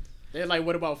man. They're like,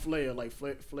 what about Flair? Like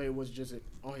Flair was just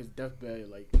on his deathbed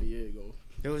like a year ago.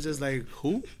 It was just like,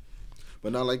 who?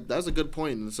 But now, like, that's a good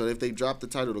point. So if they drop the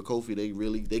title to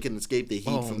Kofi, they can escape the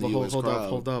heat from the U.S. crowd.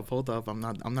 Hold up. I'm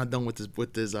not done with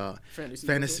this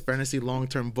fantasy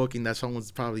long-term booking that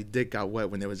someone's probably dick got wet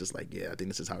when they was just like, yeah, I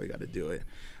think this is how we got to do it.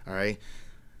 All right,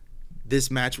 this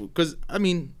match, because I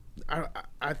mean,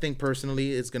 I think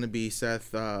personally it's gonna be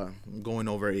Seth going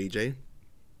over AJ.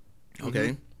 Okay,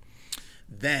 mm-hmm.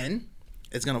 Then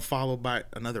it's gonna follow by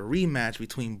another rematch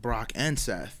between Brock and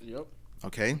Seth. Yep.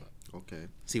 Okay.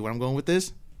 See where I'm going with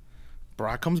this?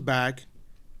 Brock comes back.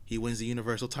 He wins the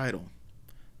Universal title.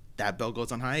 That belt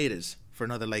goes on hiatus for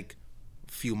another, like,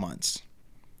 few months.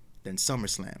 Then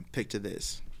SummerSlam. Picture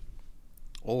this.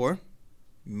 Or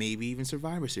maybe even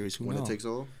Survivor Series. Who knows? Winner takes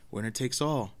all? Winner takes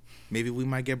all. Maybe we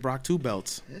might get Brock 2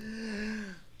 belts.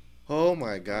 Oh,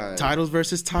 my God. Titles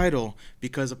versus title.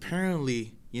 Because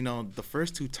apparently, the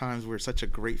first 2 times were such a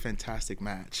great, fantastic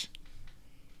match.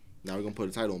 Now we're going to put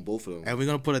a title on both of them. And we're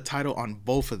going to put a title on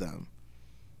both of them.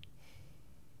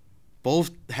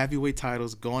 Both heavyweight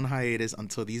titles go on hiatus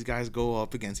until these guys go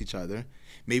up against each other.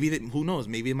 Maybe, who knows?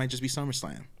 Maybe it might just be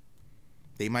SummerSlam.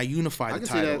 They might unify the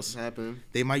titles. See that happen.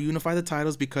 They might unify the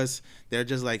titles because they're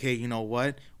just like, hey, you know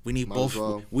what? We need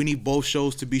We need both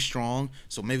shows to be strong.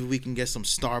 So maybe we can get some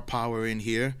star power in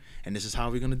here, and this is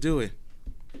how we're going to do it.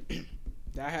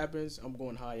 That happens, I'm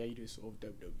going hiatus of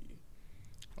WWE.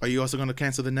 Are you also going to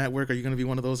cancel the network? Are you going to be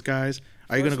one of those guys?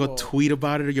 Are you going to go tweet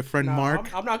about it to your friend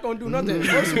Mark? I'm not going to do nothing.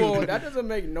 First of all, that doesn't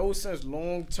make no sense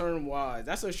long-term wise.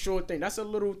 That's a short thing. That's a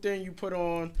little thing you put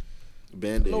on.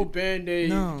 Band-Aid. A little Band-Aid.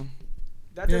 No.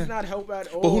 That does not help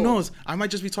at all. But who knows? I might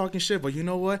just be talking shit. But you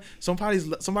know what?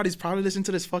 Somebody's probably listening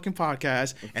to this fucking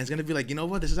podcast and it's going to be like, you know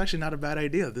what? This is actually not a bad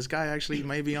idea. This guy actually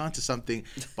might be onto something.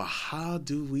 But how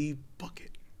do we book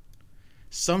it?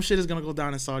 Some shit is going to go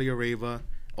down in Saudi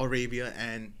Arabia,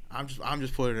 and I'm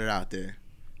just putting it out there.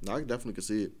 No, I definitely could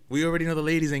see it. We already know the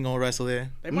ladies ain't gonna wrestle there.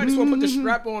 They might as well put the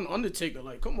strap on Undertaker.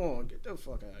 Like, come on, get the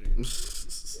fuck out of here.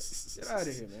 Get out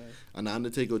of here, man. And the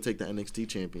Undertaker will take the NXT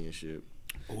championship.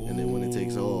 Ooh. And then when it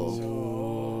takes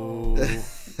all.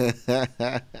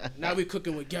 Now we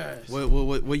cooking with gas.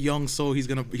 What young soul he's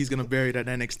gonna bury that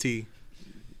NXT?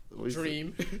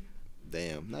 Dream.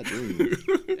 Damn, not Dream.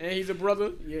 And he's a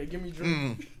brother. Yeah, give me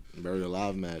Dream. Buried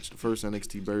alive match. The first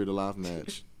NXT buried alive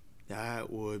match. That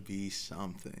would be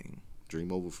something.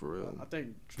 Dream over for real. I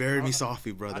think Bury me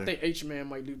softly, brother. I think H-Man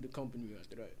might leave the company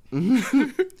after that.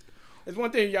 It's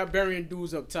one thing y'all burying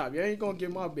dudes up top. Y'all ain't gonna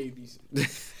get my babies.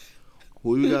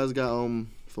 Who you guys got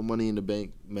for Money in the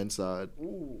Bank men's side?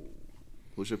 Ooh.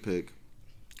 What's your pick?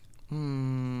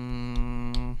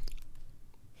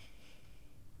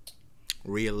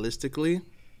 Realistically,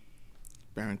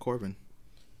 Baron Corbin.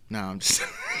 No, I'm just.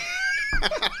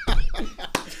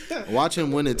 Watch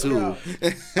him win it too.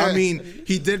 I mean,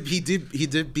 he did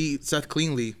beat Seth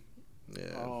cleanly.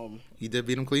 Yeah. He did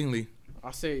beat him cleanly.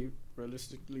 I say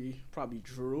realistically, probably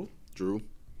Drew. Drew.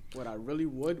 What I really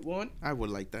would want I would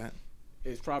like that.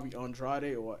 is probably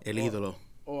Andrade or El ídolo.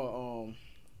 or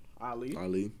Ali.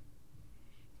 Ali.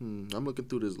 I'm looking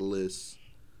through this list.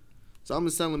 So I'm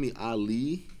just telling me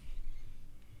Ali.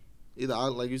 Either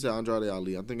like you said, Andrade,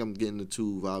 Ali. I think I'm getting the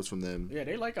two vibes from them. Yeah,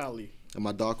 they like Ali. And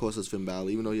my dark horse is Finn Balor,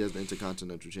 even though he has the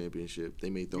Intercontinental Championship. They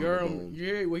may throw You him a bone.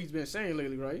 hear what he's been saying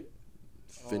lately, right?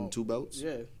 Finn 2 belts.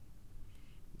 Yeah,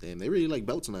 Damn, they really like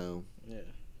belts now. yeah.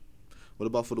 What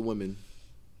about for the women?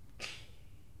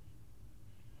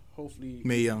 Hopefully,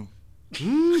 Mae Young.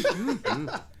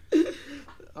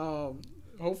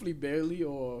 hopefully Bailey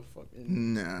or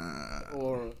fucking Nah.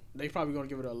 or they probably gonna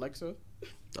give it to Alexa.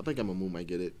 I think Ember Moon might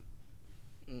get it.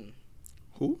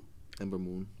 Who? Ember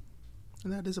Moon.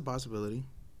 That is a possibility.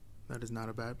 That is not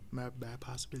a bad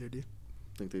possibility.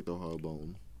 I think they throw her a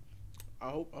bone. I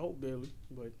hope Bailey,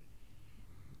 but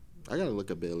I gotta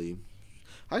look at Bailey.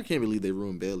 I can't believe they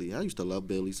ruined Bailey. I used to love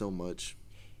Bailey so much.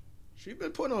 she's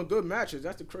been putting on good matches.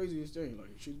 That's the craziest thing. Like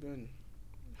she's been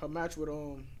her match with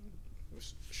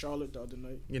Charlotte the other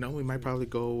night. You know, we might probably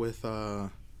go with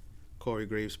Corey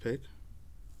Graves' pick.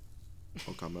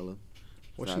 Oh, Carmella.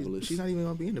 Well, Fabulous. she's not even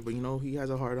gonna be in it, but you know he has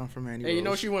a hard on for Mandy. Hey, you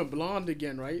know Rose. she went blonde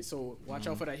again, right? So watch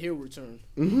out for that heel return.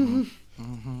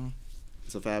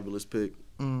 It's a fabulous pick.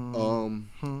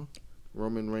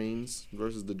 Roman Reigns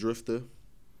versus the Drifter,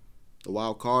 the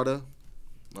Wild Carter,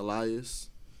 Elias.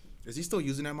 Is he still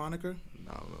using that moniker?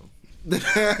 I don't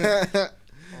know.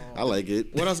 I like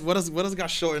it. What else got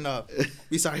shortened up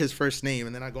besides his first name?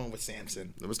 And then I go in with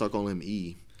Samson. Let me start calling him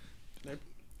E. They're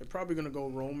probably gonna go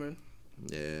Roman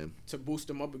Yeah. to boost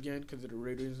him up again because of the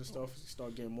ratings and stuff.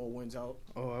 Start getting more wins out.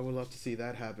 Oh, I would love to see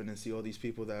that happen and see all these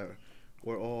people that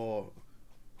were all,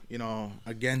 you know,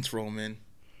 against Roman.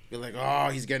 You're like, oh,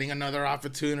 he's getting another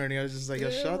opportunity. I was just like, yo,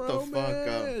 shut the fuck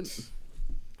up.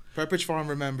 Pepperidge Farm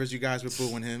remembers you guys were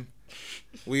booing him.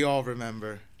 We all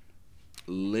remember.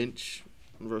 Lynch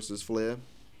versus Flair.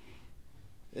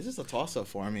 It's just a toss up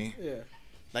for me. Yeah.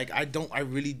 Like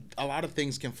a lot of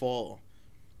things can fall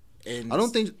in I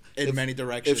don't think in many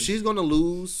directions. If she's gonna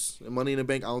lose Money in the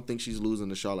Bank, I don't think she's losing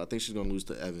to Charlotte. I think she's gonna lose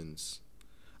to Evans.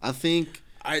 I think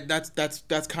that's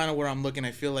kind of where I'm looking.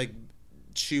 I feel like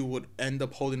she would end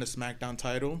up holding the SmackDown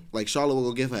title. like Charlotte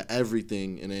will give her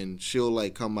everything, and then she'll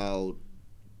like come out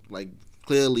like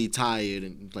clearly tired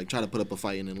and like try to put up a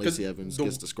fight, and then Lacey Evans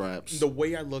gets the scraps. The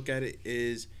way I look at it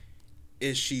is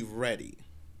she ready?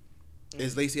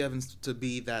 Is Lacey Evans to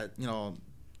be that, you know,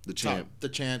 the champ,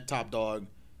 top dog?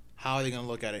 How are they gonna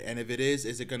look at it? And if it is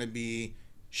it gonna be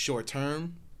short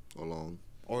term or long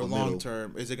or long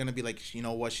term? Is it gonna be like, you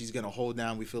know what, she's gonna hold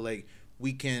down? We feel like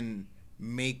we can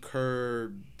make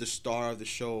her the star of the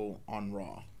show on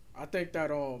Raw. I think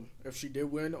that if she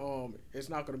did win, it's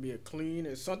not gonna be a clean.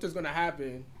 If something's gonna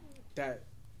happen that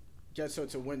gets her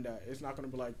to win that, it's not gonna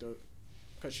be like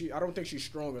because I don't think she's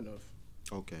strong enough.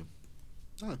 Okay.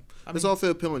 It's all fair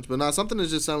appearance, but now something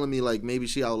is just telling me like maybe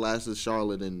she outlasted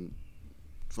Charlotte and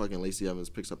fucking Lacey Evans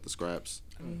picks up the scraps.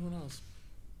 I mean, who knows?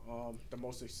 The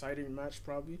most exciting match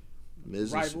probably.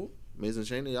 Miz Rival. And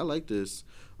Shane. I like this.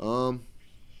 I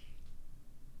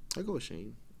go with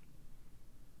Shane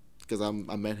because I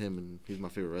met him and he's my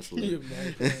favorite wrestler.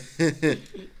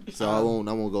 So I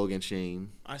won't go against Shane.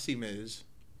 I see Miz.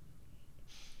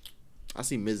 I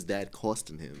see Miz dad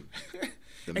costing him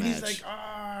the match. He's like,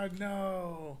 oh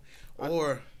no.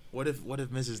 Or what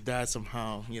if Miz's dad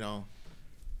somehow, you know,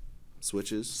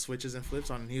 switches and flips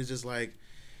on, and he was just like,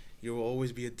 you will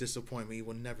always be a disappointment. You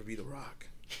will never be The Rock.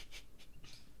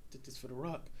 Did this for The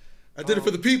Rock. I did it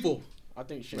for the people. I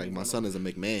think Shane's like my son is a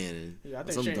McMahon and I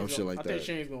think some Shane's dumb shit like I that. think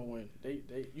Shane's gonna win. They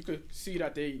you could see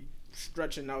that they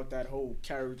stretching out that whole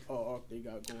carriage arc they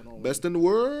got going on. Best in the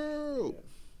world.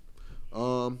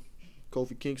 Yeah.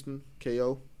 Kofi Kingston,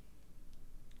 KO.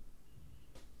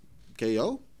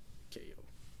 KO?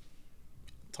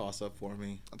 Toss up for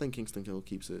me. I think Kingston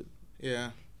keeps it. Yeah.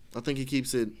 I think he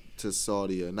keeps it to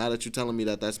Saudi. Now that you're telling me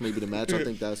that's maybe the match, I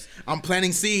think that's... I'm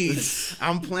planting seeds.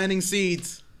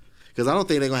 Because I don't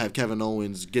think they're going to have Kevin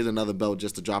Owens get another belt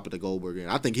just to drop it to Goldberg. And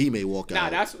I think he may walk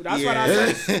out. That's what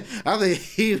I said. I think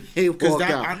he may walk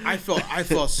out. I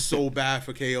felt so bad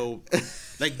for KO.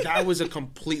 Like, that was a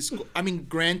complete... I mean,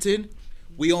 granted,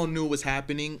 we all knew it was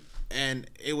happening, and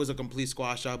it was a complete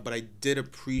squash out, but I did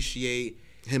appreciate...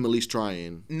 him at least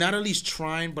trying. Not at least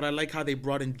trying, but I like how they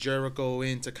brought in Jericho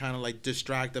in to kind of like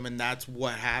distract him, and that's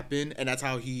what happened, and that's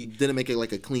how he didn't make it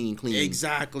like a clean.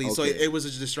 Exactly. Okay. So it was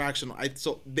a distraction.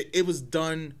 It was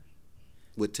done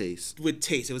with taste.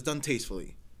 It was done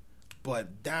tastefully,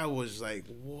 but that was like,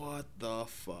 what the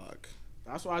fuck?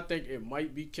 That's why I think it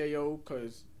might be KO,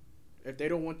 because if they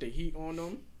don't want the heat on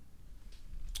them,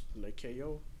 let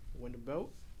KO win the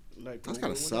belt. Like, that's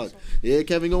kind of suck. Yeah,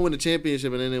 Kevin gonna win the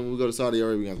championship, and then when we go to Saudi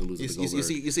Arabia, we have to lose it to Goldberg.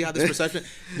 You see how this perception,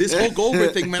 this whole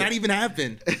Goldberg thing may not even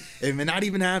happen. It may not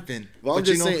even happen. Well, I'm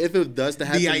just saying, if it does to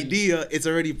happen, the idea it's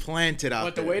already planted out.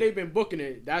 But the way they've been booking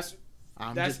it,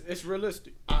 it's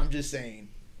realistic. I'm just saying.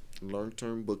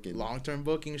 Long-term booking,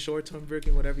 short-term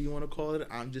booking, whatever you want to call it.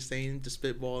 I'm just saying, just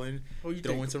spitballing,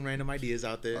 throwing some random ideas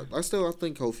out there. I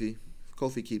think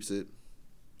Kofi keeps it.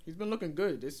 He's been looking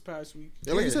good this past week.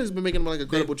 Yeah, like you said, he's been making him like a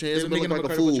credible champion. They've been making him like a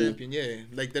credible champion. Yeah,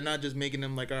 like they're not just making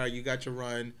him like, all right, you got your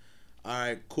run, all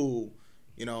right, cool,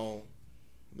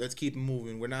 let's keep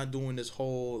moving. We're not doing this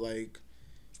whole like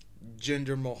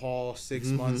Jinder Mahal 6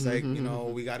 months. Like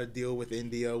we got to deal with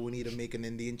India. We need to make an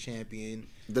Indian champion.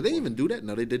 Did they even do that?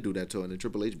 No, they did do that too, and then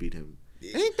Triple H beat him.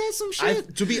 Ain't that some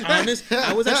shit? To be honest,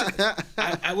 I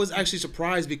was actually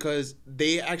surprised because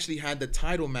they actually had the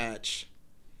title match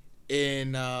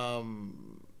in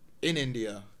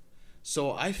India.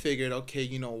 So I figured, okay,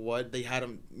 you know what? They had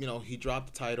him, he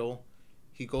dropped the title.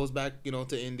 He goes back,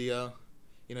 to India,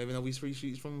 even though he's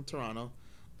from Toronto.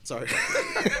 Sorry.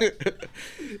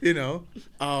 They're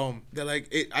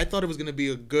like, I thought it was going to be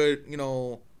a good,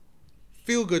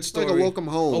 feel good story. Like a welcome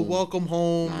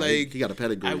home. Nah, like, he got a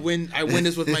pedigree. I win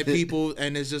this with my people,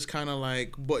 and it's just kind of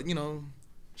like, but,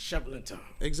 shoveling time.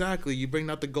 Exactly. You bring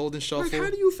out the golden shuffle. Like,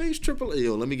 how do you face Triple H?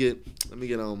 Yo, let me get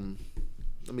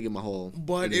my haul.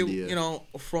 But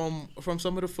from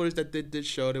some of the footage that did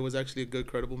show, there was actually a good,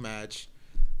 credible match.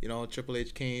 Triple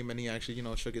H came and he actually,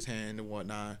 shook his hand and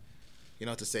whatnot.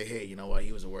 To say, hey, you know what,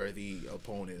 he was a worthy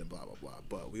opponent and blah blah blah.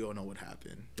 But we all know what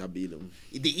happened. I beat him.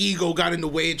 The ego got in the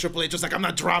way, and Triple H was like, I'm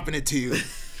not dropping it to you.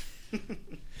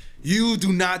 You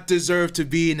do not deserve to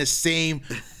be in the same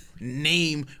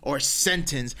name or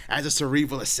sentence as a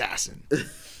cerebral assassin.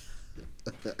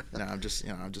 No, I'm just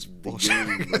bullshit.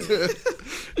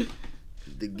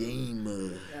 The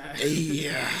game.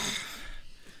 Yeah.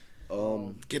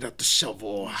 Get up the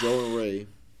shovel. Joe and Ray.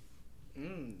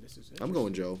 I'm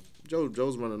going Joe.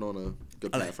 Joe's running on a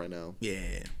good path right now.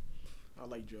 Yeah. I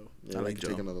like Joe. Yeah, I like Joe.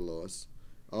 Take another loss.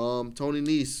 Tony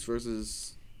Nese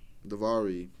versus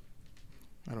Daivari.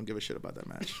 I don't give a shit about that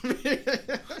match.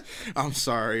 I'm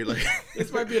sorry. Like,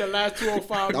 this might be the last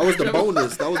 205. That was the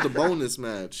bonus. That was the bonus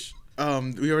match.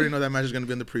 We already know that match is going to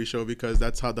be on the pre-show because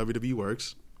that's how WWE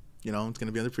works. It's going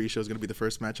to be on the pre-show. It's going to be the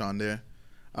first match on there.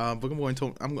 But I'm going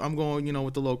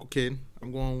with the local kid.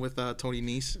 I'm going with Tony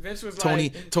Nese. Vince was Tony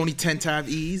like, Tony 10 tab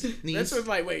E's. Vince was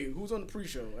like, wait, who's on the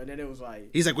pre-show? And then it was like,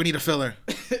 he's like, we need a filler.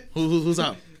 Who's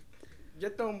up?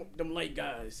 Get them light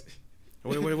guys.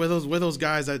 We're those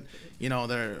guys that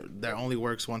their only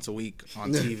works once a week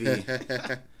on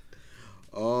TV.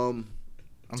 I'm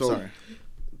sorry.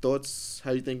 Thoughts?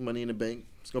 How you think Money in the Bank?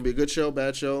 It's gonna be a good show,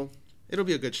 bad show? It'll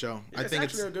be a good show. I think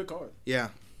it's a good card. Yeah.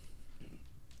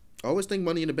 I always think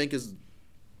Money in the Bank is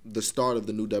the start of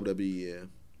the new WWE year.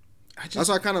 That's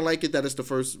why I kind of like it that it's the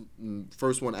first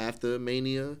one after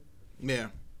Mania. Yeah.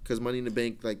 Because Money in the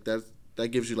Bank, like that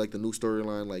gives you like the new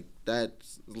storyline, like that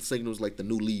signals like the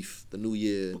new leaf, the new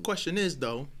year. The question is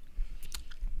though,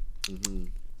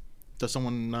 does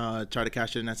someone try to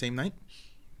cash it in that same night?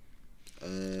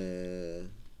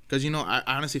 Because I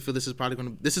honestly feel this is probably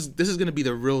gonna be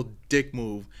the real dick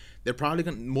move. They're probably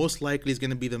most likely is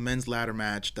gonna be the men's ladder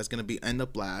match that's gonna be end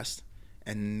up last,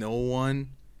 and no one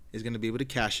is gonna be able to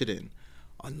cash it in,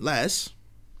 unless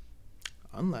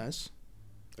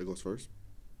it goes first.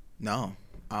 No,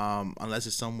 unless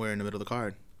it's somewhere in the middle of the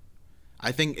card.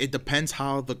 I think it depends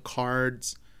how the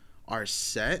cards are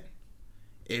set.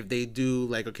 If they do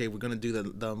like, okay, we're gonna do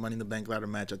the Money in the Bank ladder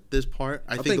match at this part.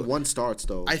 I think one starts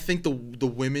though. I think the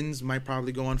women's might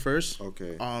probably go on first.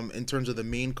 Okay. In terms of the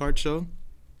main card show.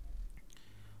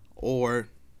 Or,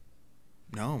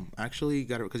 no, actually,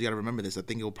 because you gotta remember this. I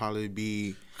think it'll probably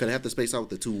be. Gonna have to space out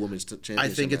with the two women's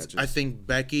championship matches. I think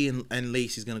Becky and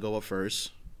Lacey's gonna go up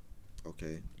first.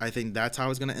 Okay. I think that's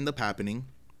how it's gonna end up happening.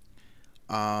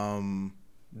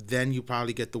 Then you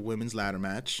probably get the women's ladder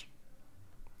match.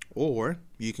 Or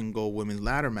you can go women's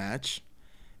ladder match,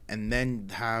 and then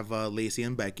have Lacey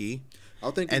and Becky.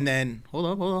 I'll think. And then hold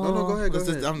on. No, go ahead. Go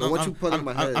ahead. What you put in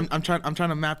my head? I'm trying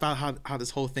to map out how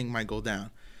this whole thing might go down.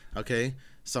 Okay,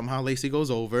 somehow Lacey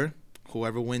goes over.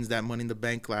 Whoever wins that Money in the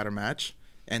Bank ladder match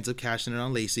ends up cashing it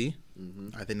on Lacey. Mm-hmm.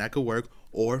 I think that could work.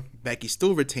 Or Becky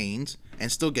still retains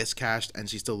and still gets cashed, and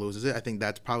she still loses it. I think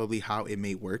that's probably how it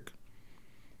may work.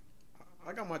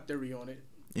 I got my theory on it.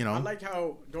 You know, I like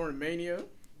how during Mania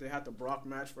they had the Brock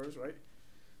match first, right?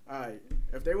 Alright,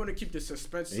 if they want to keep the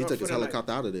suspense, he up took for his the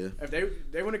helicopter night, out of there. If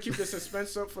they want to keep the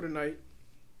suspense up for the night,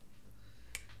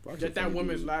 get that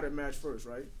women's ladder match first,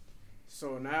 right?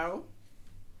 So now,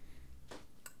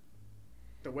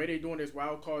 the way they doing this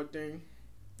wild card thing,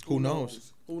 who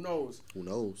knows? Who knows?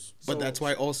 But that's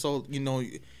why also, you know,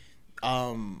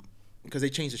 because they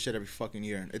change the shit every fucking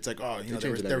year. It's like, oh, you know,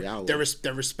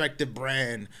 their respective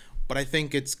brand. But I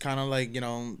think it's kind of like, you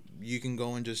know, you can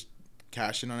go and just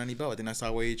cash in on any belt. I think that's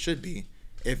the way it should be.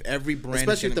 If every brand,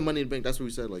 especially if the Money in the Bank, that's what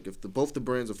we said. Like if both the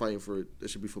brands are fighting for it, it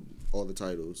should be for all the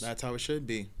titles. That's how it should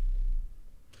be.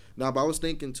 Nah, but I was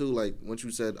thinking too. Like once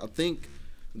you said, I think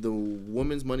the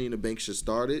women's Money in the Bank should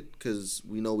start it because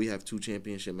we know we have 2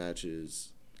 championship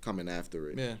matches coming after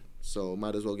it. Yeah. So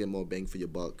might as well get more bang for your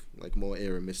buck, like more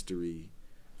air and mystery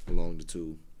along the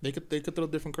 2. They could throw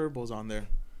different curveballs on there.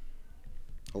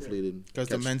 Hopefully it didn't. Because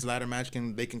the men's ladder match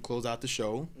they can close out the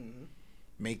show,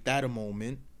 make that a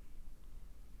moment,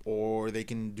 or they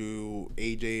can do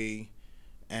AJ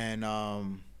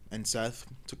and Seth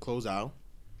to close out.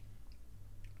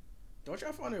 Don't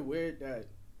y'all find it weird that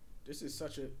this is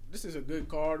a good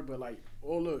card, but like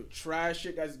all the trash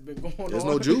shit that's been going on? There's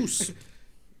no juice.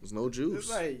 There's no juice. It's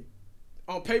like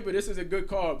on paper this is a good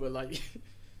card, but like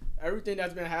everything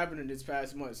that's been happening this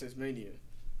past month since Mania,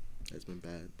 it's been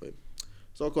bad, but.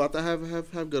 So cool. I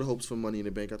have good hopes for Money in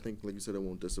the Bank. I think, like you said, it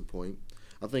won't disappoint.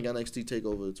 I think NXT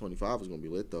TakeOver 25 is gonna be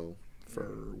lit though.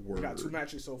 We got 2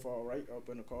 matches so far, right, up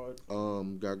in the card.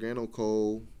 Gargano,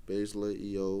 Cole, Baszler,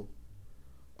 EO.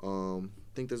 I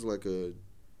think there's like a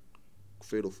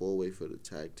fatal 4-way for the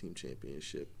tag team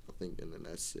championship. I think, and then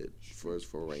that's it for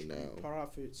right now.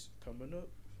 Profits coming up.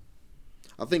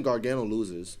 I think Gargano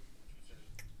loses.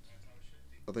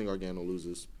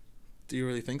 Do you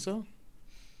really think so?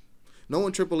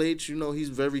 Knowing Triple H, you know, he's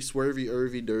very swervy,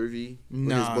 dervy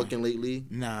with his booking lately.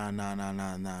 Nah. Not in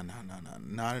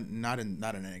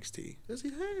NXT. Yes, he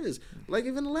has. Like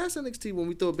even the last NXT when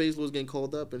we thought Baszler was getting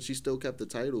called up and she still kept the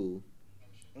title.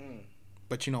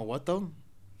 But you know what though?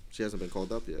 She hasn't been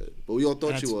called up yet. But we all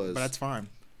thought she was. But that's fine.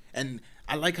 And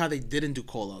I like how they didn't do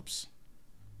call ups.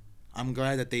 I'm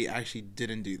glad that they actually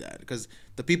didn't do that because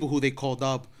the people who they called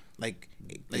up like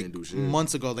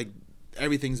months ago, like.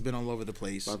 Everything's been all over the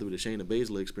place. About to be the Shayna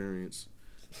Baszler experience.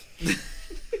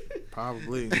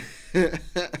 Probably.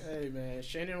 Hey man,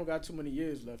 Shayna don't got too many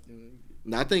years left in it.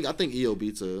 No, I think EO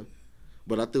beats her,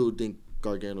 but I still think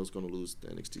Gargano's gonna lose the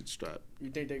NXT strap.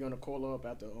 You think they're gonna call her up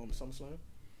at the SummerSlam?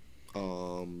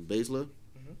 Baszler?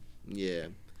 Yeah.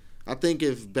 I think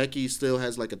if Becky still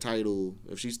has like a title,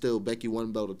 if she's still Becky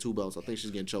 1 belt or 2 belts, I think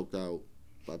she's getting choked out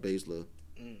by Baszler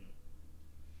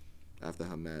after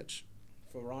her match.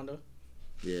 For Ronda?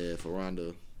 Yeah, for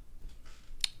Ronda.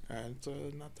 It's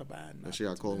not too bad. And she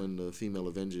got calling the female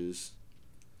Avengers.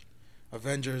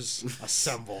 Avengers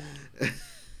assemble.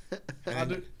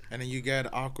 and then you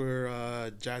get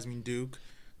awkward Jasmine Duke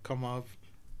come up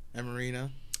and Marina.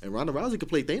 And Ronda Rousey could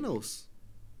play Thanos.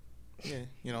 Yeah,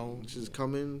 you know. She's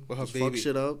coming with her baby, fuck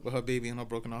shit up. With her baby and her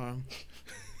broken arm.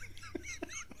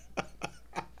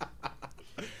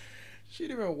 She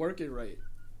didn't even work it right.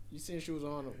 You seen she was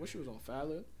on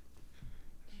Fallon?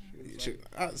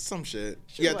 Some shit.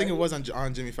 Yeah, I think it was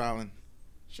on Jimmy Fallon.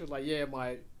 She was like, yeah,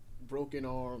 my broken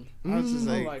arm. I was just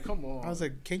like, come on. I was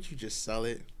like, can't you just sell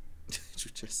it?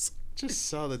 just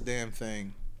sell the damn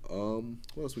thing.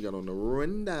 What else we got on the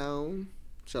rundown?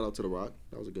 Shout out to The Rock.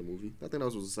 That was a good movie. I think that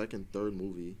was the second, third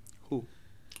movie. Who?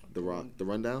 The Rock. The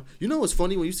Rundown. You know what's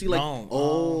funny when you see like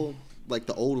like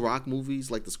the old Rock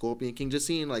movies, like the Scorpion King, just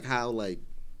seeing like how like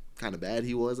kind of bad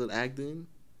he was at acting.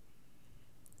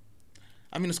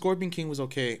 I mean, the Scorpion King was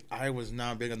okay. I was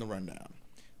not big on The Rundown.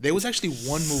 There was actually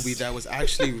one movie that was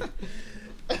actually.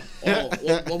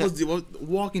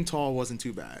 Walking Tall wasn't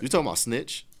too bad. You talking about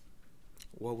Snitch?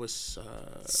 What was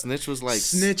Snitch was like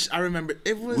Snitch? I remember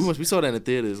it was. We saw that in the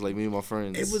theaters, like me and my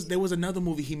friends. There was another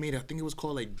movie he made. I think it was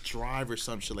called like Drive or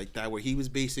some shit like that, where he was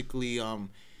basically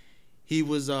he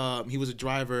was a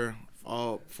driver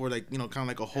for like, you know, kind of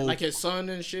like a whole like his son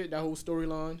and shit. That whole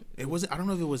storyline. It wasn't. I don't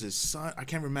know if it was his son. I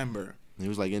can't remember. He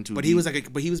was like into. But he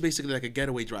was basically like a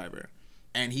getaway driver.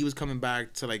 and he was coming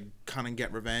back to like kind of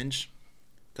get revenge.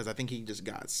 Because I think he just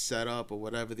got set up or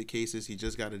whatever the case is. He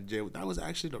just got in jail. That was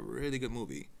actually a really good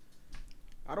movie.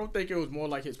 I don't think it was more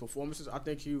like his performances. I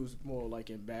think he was more like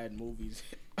in bad movies.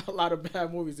 A lot of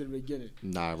bad movies in the beginning.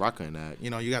 Nah, Rock in that. You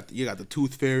know, you got the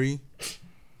Tooth Fairy.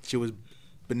 She was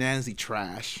bananas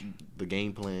trash. The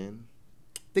Game Plan.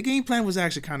 The Game Plan was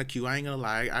actually kind of cute. I ain't gonna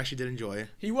lie. I actually did enjoy it.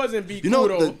 He wasn't You cool know,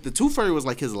 though. the Tooth Fairy was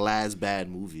like his last bad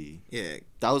movie. Yeah.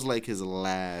 That was like his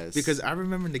last. Because I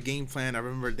remember in The Game Plan, I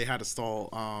remember they had to stall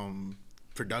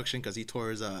production because he tore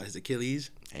his Achilles.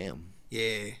 Damn.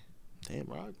 Yeah. Damn,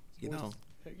 Rock. You know.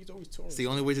 He's always torn. It's the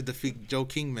only way to defeat Joe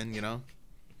Kingman, you know.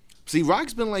 See,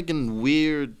 Rock's been like in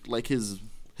weird, like his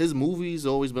movies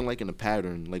always been like in a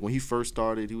pattern. Like when he first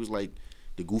started, he was like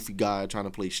the goofy guy trying to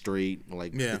play straight,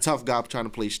 like the tough guy trying to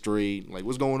play straight. Like,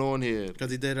 what's going on here? Because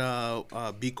he did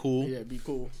Be Cool. Yeah, Be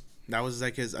Cool. That was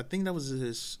like his. I think that was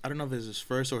his. I don't know if it was his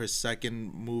first or his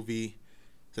second movie.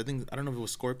 So I don't know if it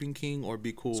was Scorpion King or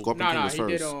Be Cool. Scorpion King was he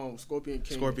first. did Scorpion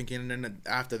King. Scorpion King, and then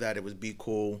after that it was Be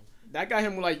Cool. That got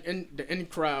him like in the in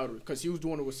crowd because he was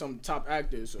doing it with some top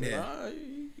actors. So Yeah.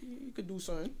 he could do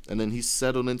something. And then he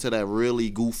settled into that really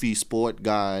goofy sport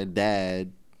guy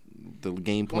dad. The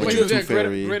Game Plan. When he was Tooth that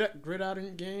Fairy.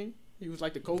 Gridiron Gang, he was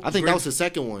like the coach. I think that was his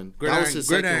second one. That was his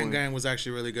second Gridiron one. Gang was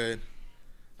actually really good.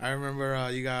 I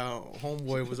remember you got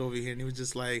homeboy was over here and he was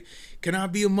just like, "Can I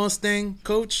be a Mustang,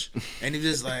 coach?" And he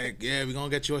was just like, "Yeah, we're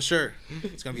gonna get you a shirt.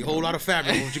 It's gonna be a whole lot of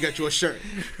fabric once you get you a shirt."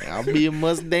 I'll be a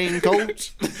Mustang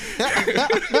coach.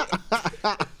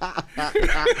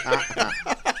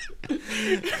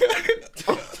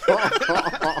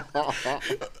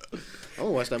 I'm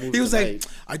gonna watch that movie. He was tonight.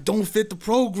 like, "I don't fit the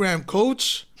program,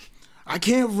 coach. I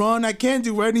can't run. I can't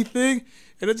do anything."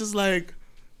 And it's just like,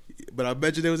 but I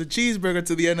bet you there was a cheeseburger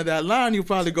to the end of that line. You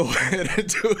probably go ahead and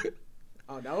do it.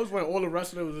 That was when all the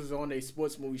wrestlers was on a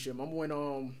sports movie shit. Remember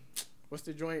when what's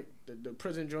the joint? The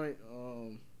prison joint?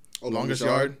 Longest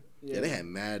Yard. Yeah, they had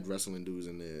mad wrestling dudes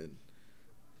in there.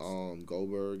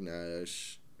 Goldberg,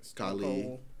 Nash,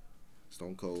 Khali,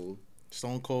 Stone Cold.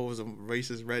 Stone Cold was a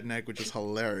racist redneck, which is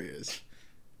hilarious.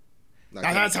 Not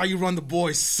Now that's how you run the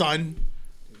boys, son.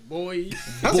 Boys.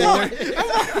 Boy.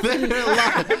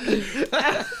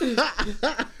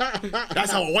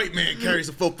 That's how a white man carries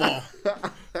a football.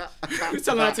 You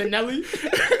telling that to Nelly?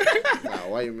 Nah,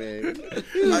 white man.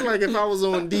 He was like if I was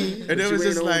on D. And it was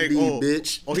just like, D, oh,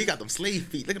 bitch. Oh, he got them slave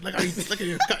feet. Look at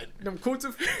him cut. Them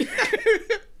Kunta.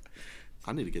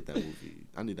 I need to get that movie.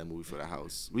 I need that movie for the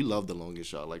house. We love The Longest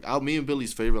Shot. Like, me and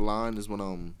Billy's favorite line is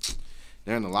when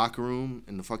they're in the locker room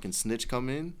and the fucking snitch come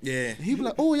in. Yeah. And he be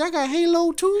like, "Oh, y'all got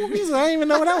Halo too?" He's like, "I didn't even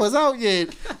know that was out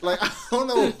yet." Like, I don't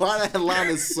know why that line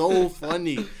is so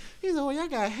funny. He's like, "Oh, y'all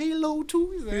got Halo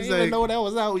too?" He's like, "I didn't even know that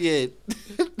was out yet."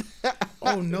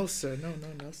 Oh no, sir. No,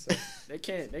 sir. They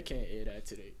can't air that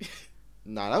today.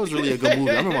 Nah, that was really a good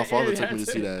movie. I remember my father took me to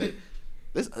see that.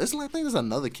 I think there's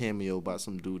another cameo by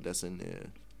some dude that's in there.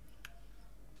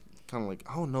 Kind of like,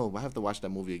 I don't know, but I have to watch that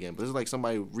movie again. But it's like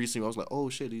somebody recently, I was like, oh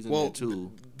shit, he's in there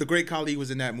too. The Great Khali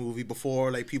was in that movie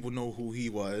before like people know who he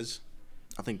was.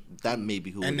 I think that may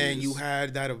be who. And it then is. you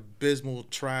had that abysmal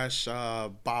trash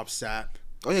Bob Sapp.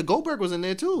 Oh yeah, Goldberg was in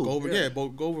there too.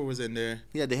 Goldberg was in there.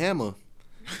 He had the hammer.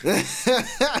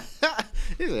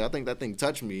 He's like, I think that thing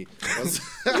touched me.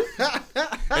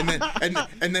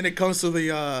 and then it comes to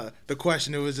the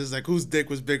question. It was just like, whose dick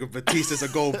was bigger, Batista's or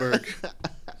Goldberg?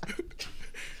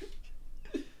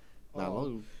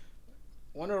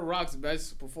 One of The Rock's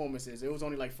best performances. It was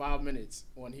only like 5 minutes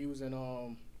when he was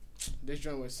in this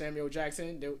joint with Samuel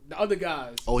Jackson. The other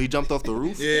guys. Oh, he jumped off the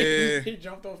roof? Yeah. He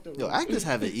jumped off the roof. Yo, actors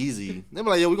have it easy. They be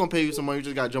like, yo, we're gonna pay you some money. You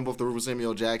just gotta jump off the roof with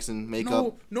Samuel Jackson,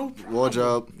 makeup, no problem.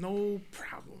 wardrobe. No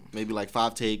problem. Maybe like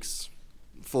 5 takes,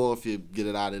 4 if you get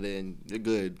it out of there, and you're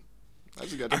good.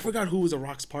 I forgot who was The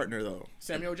Rock's partner though.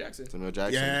 Samuel Jackson. Samuel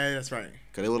Jackson. Yeah, that's right.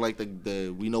 Cause they were like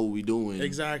the we know what we doing.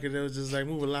 Exactly. They was just like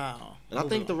move along. And I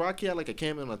think The Rock had like a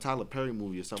cameo in a Tyler Perry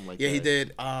movie or something like that. Yeah, he did.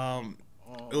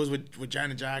 It was with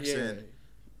Janet Jackson. Yeah.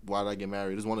 Why Did I Get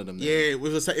Married? It was one of them. Yeah, it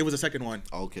was a second one.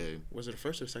 Okay. Was it the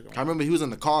first or second one? I remember he was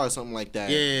in the car or something like that.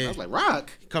 Yeah. I was like,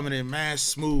 Rock. Coming in mad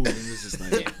smooth, and it's just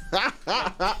like,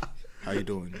 how you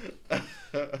doing?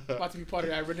 About to be part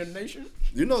of that Rhythm Nation.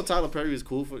 You know Tyler Perry is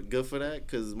good for that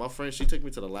because my friend, she took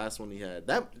me to the last one he had.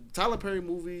 That Tyler Perry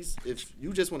movies, if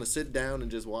you just want to sit down and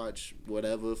just watch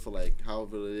whatever for like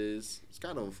however it is, it's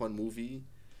kind of a fun movie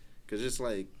because it's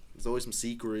like there's always some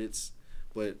secrets,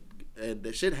 but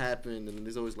the shit happened and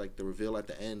there's always like the reveal at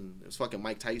the end. It was fucking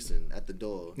Mike Tyson at the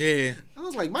door. Yeah. I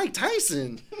was like, Mike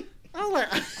Tyson. I was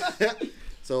like,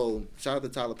 so shout out to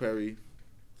Tyler Perry.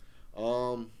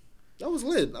 That was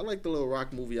lit. I like the little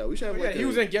Rock movie out. We should have like he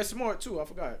was in Get Smart too. I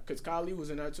forgot because Kylie was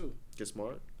in that too. Get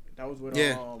Smart. That was with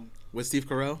with Steve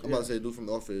Carell. I'm about to say dude from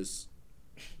The Office.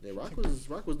 Yeah, Rock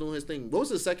was doing his thing. What was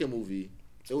his second movie?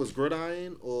 It was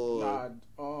Gridiron or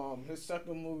his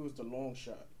second movie was The Long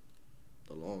Shot.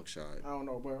 The Long Shot. I don't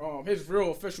know, but his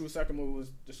real official second movie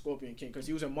was The Scorpion King because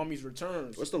he was in Mummy's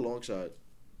Returns. What's The Long Shot?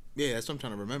 Yeah, that's what I'm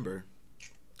trying to remember.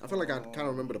 I feel like I kind of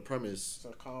remember the premise.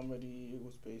 It's a comedy. It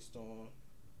was based on.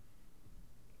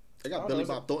 They got Billy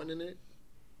Bob Thornton in it.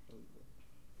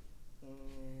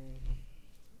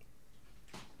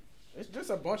 It's just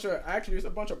a bunch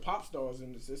of pop stars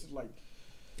in this. This is like,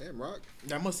 damn, Rock.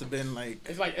 That must have been like.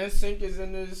 It's like NSYNC is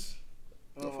in this.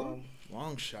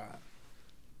 Long Shot.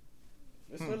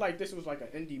 It looked like this was like an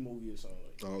indie movie or something.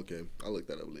 Oh, okay. I'll look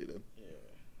that up later. Yeah.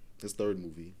 His third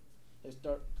movie. It's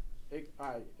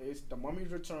The Mummy's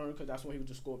Return because that's when he was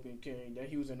the Scorpion King. Then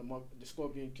he was in the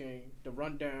Scorpion King, The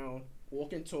Rundown,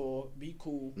 Walking Tall, Be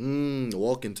Cool.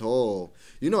 Walking Tall.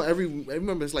 You know, I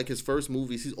remember it's like his first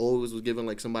movies. He always was giving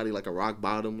like somebody like a rock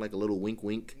bottom, like a little wink,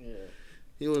 wink.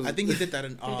 Yeah. I think he did that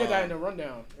in. He did that in The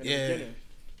Rundown. In the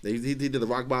beginning. He did the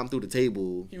rock bottom through the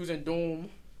table. He was in Doom.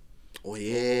 Oh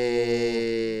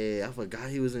yeah, I forgot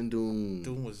he was in Doom.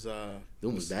 Doom was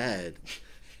bad.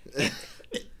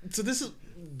 So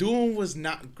Doom was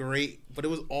not great, but it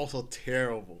was also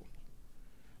terrible.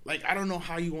 Like I don't know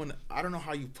how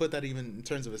you put that even in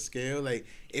terms of a scale. Like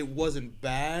it wasn't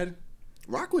bad.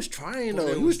 Rock was trying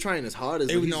though. He was trying as hard as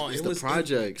the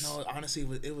projects. Honestly,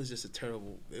 it was just a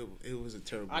terrible. It was a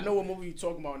terrible. I know what movie you're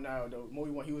talking about now. The movie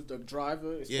when he was the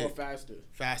driver. It's called Faster.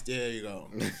 Faster. There you go.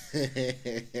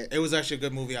 It was actually a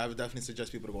good movie. I would definitely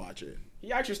suggest people to watch it.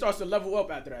 He actually starts to level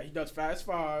up after that. He does Fast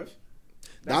Five.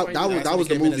 That was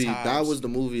the movie. That was the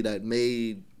movie that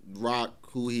made Rock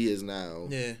who he is now.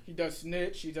 Yeah. He does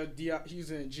Snitch.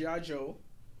 He's in G.I. Joe.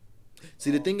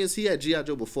 See, the thing is, he had G.I.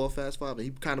 Joe before Fast Five, and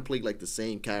he kind of played like the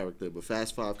same character, but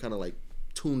Fast Five kind of like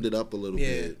tuned it up a little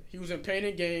bit. He was in Pain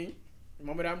and Gain.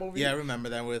 Remember that movie? Yeah, I remember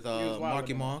that with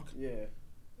Marky Mark. Yeah.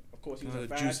 Of course, he was in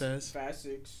Fast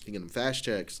Six. He getting fast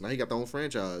checks. Now he got the own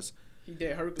franchise. He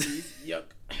did Hercules. Yuck.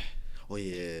 Oh,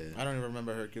 yeah. I don't even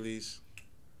remember Hercules.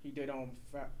 He did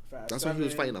Fast. That's when he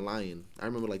was fighting a lion. I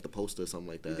remember like the poster or something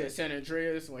like that. He did San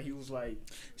Andreas when he was like.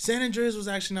 San Andreas was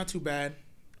actually not too bad.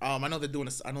 I know they're doing.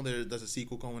 I know there's a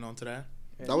sequel going on to that.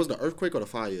 That was the earthquake or the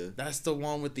fire? That's the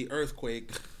one with the earthquake.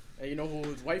 And you know who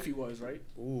his wifey was, right?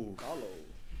 Ooh. Carlo.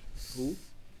 Who?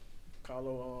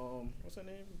 Carlo. What's her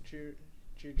name?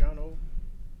 Giordano.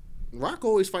 Rock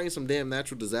always fighting some damn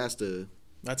natural disaster.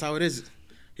 That's how it is.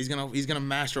 He's gonna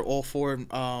master all four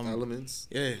elements.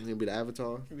 Yeah. He's gonna be the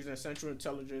Avatar. He was in Central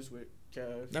Intelligence with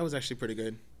Kev. That was actually pretty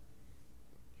good.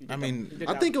 I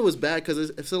think it was bad because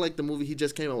it felt like the movie he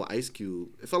just came out with Ice Cube.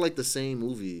 It felt like the same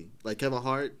movie, like Kevin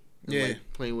Hart, and like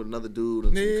playing with another dude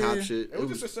and some cop shit. It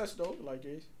was a success though. Like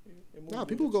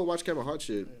people go watch Kevin Hart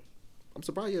shit. Yeah. I'm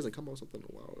surprised he hasn't come out with something in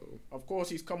a while though. Of course,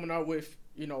 he's coming out with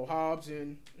Hobbs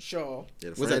and Shaw. Yeah,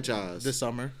 the franchise this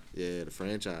summer. Yeah, the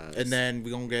franchise. And then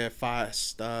we're gonna get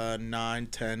Fast 9,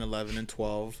 10, 11, and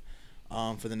 12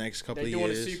 for the next couple of years.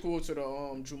 They're doing a sequel to the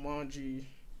Jumanji.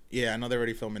 Yeah, I know they're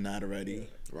already filming that already. Yeah.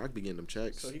 Rock be getting them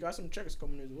checks. So he got some checks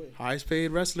coming his way. Highest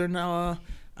paid wrestler now,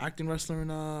 acting wrestler in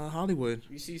Hollywood.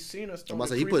 You see Cena starting. I'm about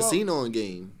to say he put Cena on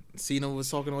game. Cena was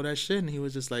talking all that shit, and he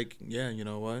was just like, "Yeah, you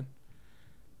know what?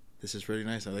 This is really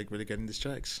nice. I like really getting these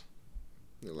checks.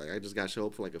 Yeah, like I just got show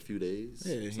up for like a few days.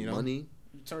 Yeah, some money.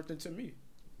 You turned into me.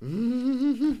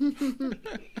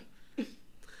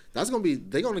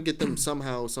 They're gonna get them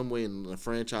somehow, some way in the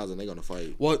franchise, and they're gonna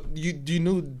fight. Well, you do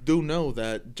know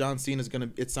that John Cena's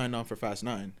it's signed on for Fast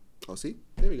 9. Oh, see,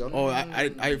 there we go. Oh,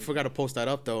 I forgot to post that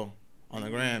up though on the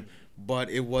gram, but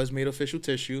it was made official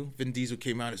tissue. Vin Diesel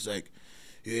came out. It's like,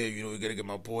 yeah, we gotta get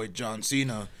my boy John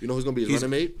Cena. You know who's gonna be his running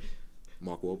mate?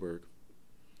 Mark Wahlberg.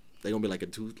 They're gonna be like a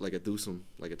twosome.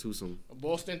 A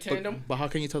Boston tandem. But how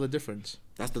can you tell the difference?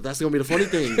 That's gonna be the funny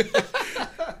thing.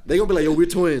 They gonna be like, yo, we're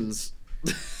twins.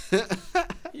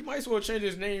 He might as well change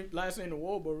his last name to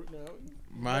Wahlberg now.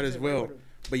 Might as well.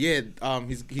 But yeah,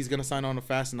 he's gonna sign on to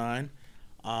Fast 9.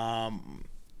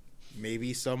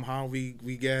 Maybe somehow we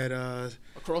get a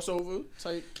crossover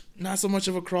type. Not so much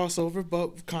of a crossover,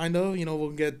 but kind of. We'll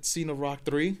get Cena Rock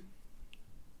 3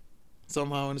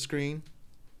 somehow on the screen.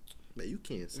 Man, you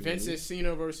can't see Vincent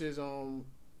Cena versus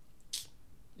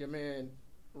your man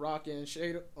Rock and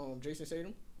Jason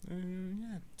Statham.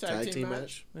 Yeah. Tag team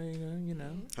match. There you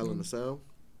go. Hell in a Cell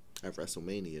at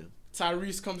WrestleMania.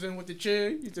 Tyrese comes in with the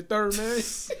chair. He's the third man.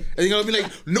 And you're gonna be like,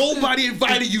 nobody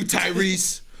invited you,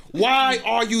 Tyrese. Why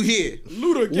are you here?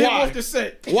 Luda, get off the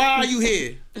set. Why are you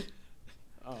here?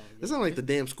 Oh It's not like the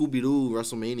damn Scooby Doo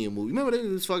WrestleMania movie. Remember they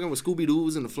was fucking with Scooby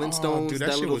Doo's and the Flintstones? Dude, that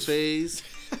shit little was- phase.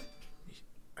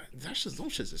 Those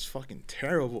shits is fucking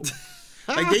terrible.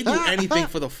 Like they do anything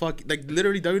for the fuck. Like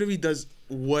literally, WWE does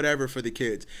whatever for the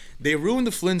kids. They ruined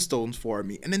the Flintstones for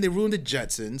me, and then they ruined the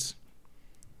Jetsons.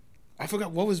 I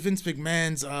forgot what was Vince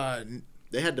McMahon's.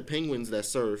 They had the penguins that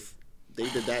surf. They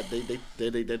did that. They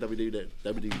WWE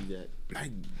that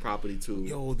Like, property too.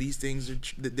 yo, these things are.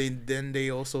 They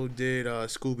also did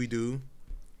Scooby Doo.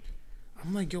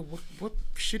 I'm like, yo, what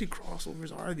shitty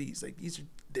crossovers are these? Like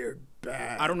they're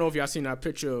bad. I don't know if y'all seen that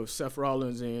picture of Seth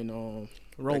Rollins and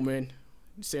Roman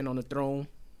sitting on the throne.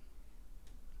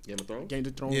 Game of Thrones. Game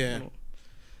of Thrones. Yeah.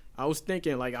 I was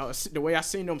thinking like the way I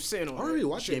seen them sitting on. I already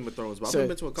watched Game of Thrones, but I've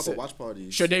been to a couple watch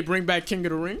parties. Should they bring back King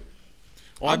of the Ring?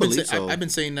 Oh, I believe so. I've been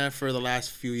saying that for the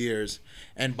last few years.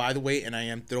 And by the way, and I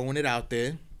am throwing it out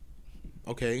there,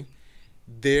 okay,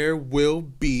 there will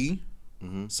be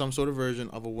some sort of version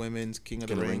of a women's King of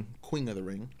the Ring, Queen of the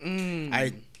Ring.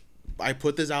 I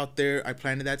put this out there. I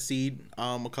planted that seed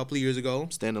a couple of years ago.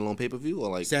 Standalone pay per view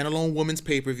or like Standalone women's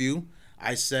pay per view.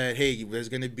 I said, hey, there's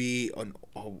gonna be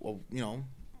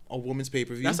a women's pay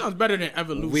per view. That sounds better than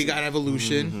Evolution. We got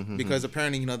Evolution because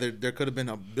apparently there could have been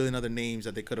a billion other names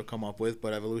that they could have come up with,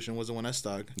 but Evolution was the one that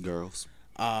stuck. girls.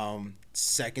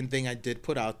 Second thing I did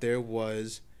put out there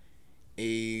was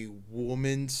a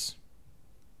woman's,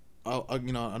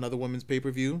 another women's pay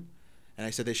per view, and I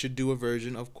said they should do a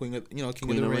version of King of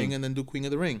the Ring, and then do Queen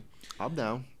of the Ring. I'm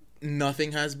down.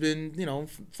 Nothing has been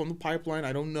from the pipeline.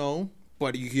 I don't know,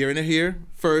 but you're hearing it here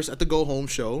first at the Go Home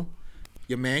show.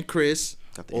 Your man Chris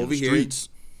Got the over here. streets.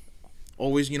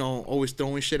 Always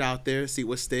throwing shit out there, see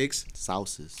what sticks.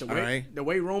 Sauces. The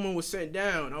way Roman was sitting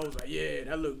down, I was like, yeah,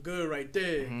 that looked good right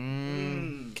there.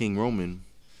 King Roman.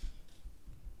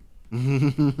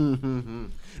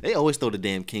 They always throw the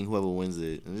damn king, whoever wins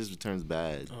it, and this returns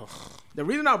bad. The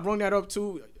reason I brought that up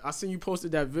too, I seen you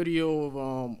posted that video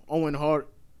of Owen Hart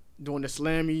doing the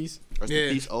slammies. Rest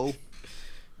in peace, O.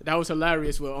 That was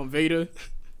hilarious with Vader.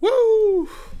 Woo!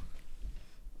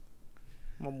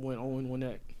 Remember when Owen won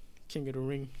that King of the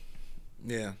Ring?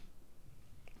 Yeah.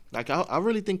 Like I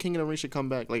really think King of the Ring should come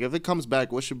back. Like if it comes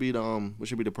back, what should be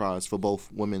the prize for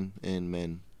both women and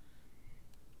men?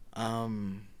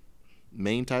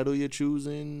 Main title you're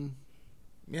choosing?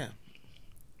 Yeah.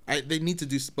 They need to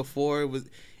do before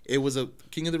it was a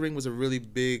King of the Ring was a really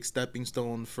big stepping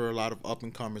stone for a lot of up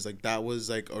and comers. Like that was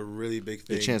like a really big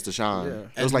thing. The chance to shine. Yeah. It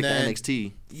was And like then- the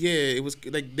NXT. Yeah, it was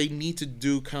like they need to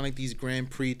do kind of like these Grand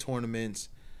Prix tournaments,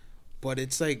 but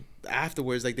it's like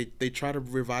afterwards, like they try to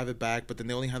revive it back, but then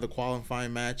they only have the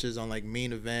qualifying matches on like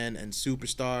main event and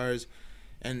superstars,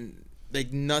 and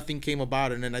like nothing came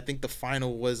about it. And then I think the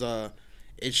final was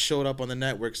it showed up on the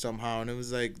network somehow, and it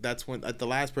was like that's when the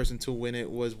last person to win it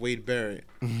was Wade Barrett.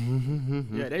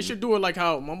 Yeah, they should do it like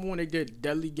how remember when they did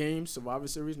Deadly Games Survivor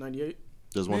Series '98.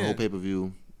 There's one Yeah. whole pay per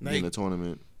view in Like- the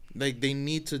tournament. Like they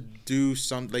need to do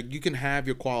some like you can have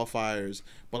your qualifiers,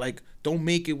 but like don't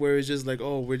make it where it's just like,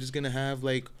 oh, we're just gonna have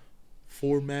like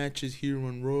 4 matches here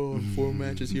on Raw and 4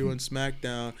 matches here on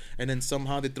SmackDown, and then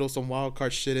somehow they throw some wild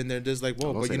card shit in there. Just like,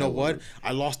 whoa, Don't but say you know that what? word.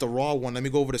 I lost the Raw one. Let me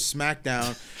go over to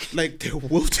SmackDown. Like they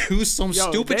will do some Yo,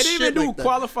 stupid they didn't shit even do like that.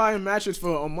 qualifying matches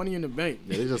for Money in the Bank.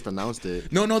 Yeah, they just announced it.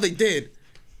 No, they did.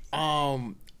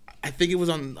 I think it was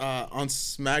on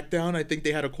SmackDown. I think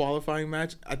they had a qualifying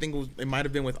match. I think it might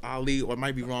have been with Ali, or it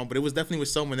might be wrong, but it was definitely with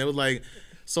someone. They were like,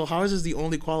 so how is this the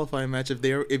only qualifying match if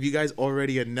you guys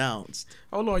already announced?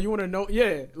 Hold on, you want to know?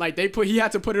 Yeah, like he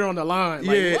had to put it on the line.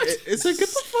 Like, Yeah, what? it's like, get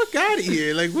the fuck out of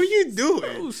here. Like, what are you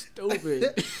doing? So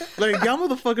stupid. Like, y'all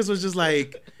motherfuckers was just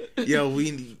like, yo,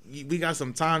 we got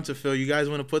some time to fill. You guys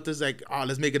want to put this, like, oh,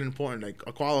 let's make it important. Like,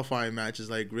 a qualifying match is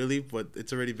like, really? But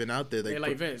it's already been out there. They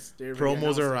like Vince. They already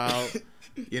Promos are announced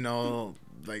out.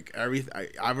 Like, everything.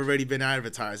 I've already been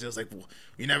advertised. It was like, well,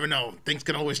 you never know. Things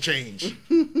can always change.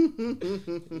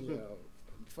 Yo,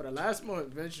 for the last month,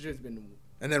 Vince just been.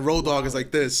 And then Road Dogg is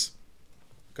like this.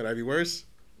 Could I be worse?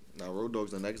 Now Road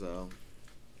Dogg's in exile.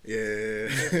 Yeah.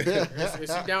 Is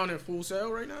he down in Full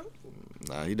Sail right now?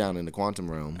 Nah, he down in the quantum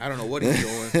realm. I don't know what he's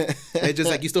doing. It's just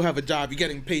like you still have a job, you're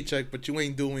getting a paycheck, but you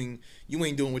ain't doing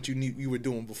what you were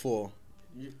doing before.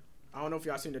 I don't know if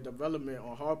y'all seen the development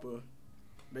on Harper.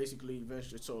 Basically, Vince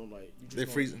just told him like, you just They're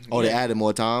gonna- freezing. Oh, they added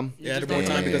more time? you Yeah, just had more gonna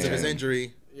time collect because your of his check.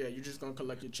 injury. Yeah, you're just gonna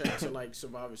collect your check to like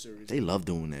Survivor Series. They love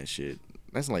doing that shit.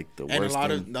 That's like the And worst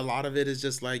thing. a lot of it is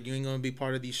just like you ain't gonna be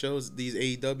part of these shows, these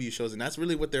AEW shows, and that's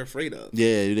really what they're afraid of.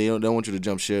 Yeah, they don't want you to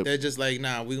jump ship. They're just like,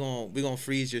 nah, we gonna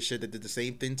freeze your shit. They did the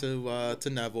same thing to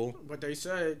Neville. But they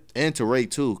said And to Ray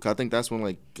too. 'Cause I think that's when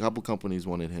like a couple companies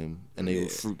wanted him, and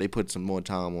they put some more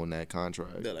time on that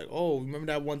contract. They're like, oh, remember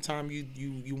that one time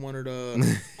you wanted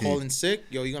to call in sick?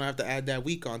 Yo, you're gonna have to add that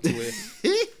week onto it.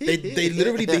 They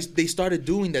literally they started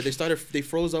doing that. They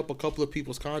froze up a couple of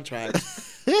people's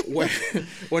contracts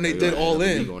when they did All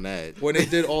In. When they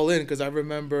did All In, because I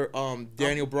remember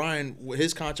Daniel Bryan,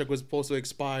 his contract was supposed to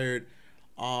expire.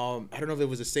 I don't know if it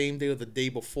was the same day or the day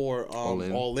before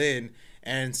All In,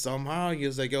 and somehow he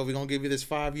was like, yo, we're gonna give you this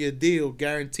 5-year deal,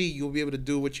 guarantee you'll be able to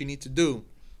do what you need to do.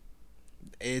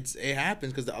 It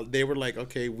happens because they were like,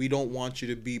 okay, we don't want you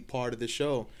to be part of the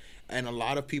show. And a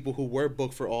lot of people who were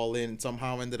booked for All In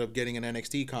somehow ended up getting an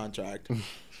NXT contract.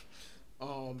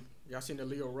 y'all seen the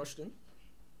Leo Rush thing?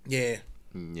 Yeah.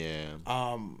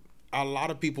 Yeah. A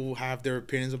lot of people have their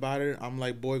opinions about it. I'm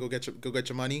like, boy, go get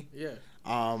your money. Yeah.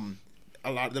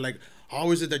 A lot, they're like,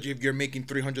 how is it that if you're making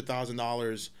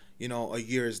 $300,000, a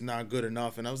year is not good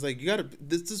enough? And I was like,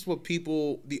 this is what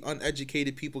the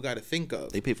uneducated people got to think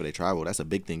of. They pay for their travel. That's a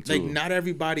big thing too. Like, not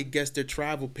everybody gets their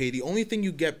travel paid. The only thing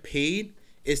you get paid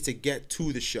is to get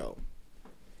to the show.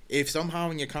 If somehow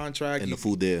in your contract and the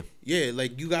food there, yeah,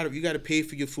 like you gotta pay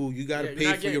for your food, you gotta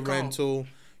pay for your rental.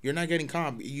 You're not getting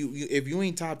comp. You if you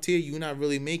ain't top tier, you're not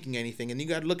really making anything. And you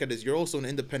gotta look at this. You're also an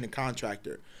independent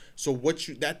contractor. So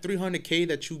that $300K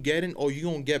that you getting, or you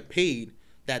don't get paid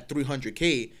that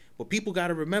 $300K. But people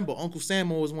gotta remember, Uncle Sam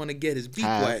always want to get his beak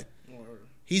wet.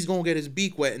 He's gonna get his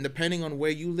beak wet, and depending on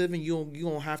where you live in, you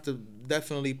gonna have to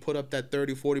definitely put up that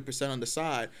 30-40% on the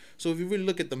side. So if you really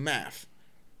look at the math,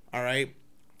 all right,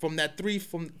 from that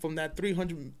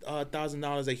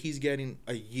 $300,000 that he's getting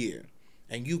a year,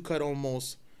 and you cut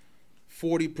almost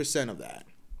 40% of that,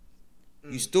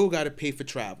 you still got to pay for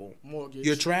travel. Mortgage.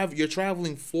 You're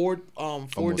traveling four days.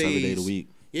 Almost every day of the week.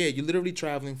 Yeah, you're literally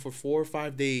traveling for 4 or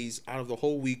 5 days out of the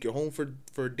whole week. You're home for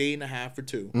a day and a half or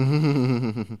two.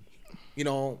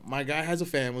 My guy has a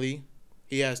family.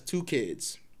 He has 2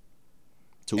 kids.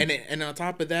 2. And on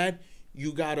top of that,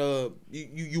 you gotta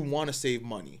you want to save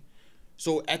money.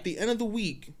 So at the end of the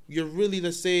week, you're really,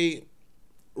 let's say,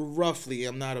 roughly,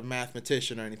 I'm not a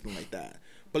mathematician or anything like that,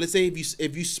 but let's say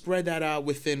if you spread that out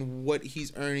within what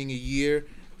he's earning a year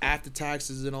after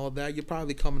taxes and all that, you're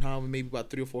probably coming home with maybe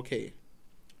about 3 or 4K.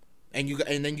 And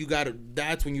then you gotta,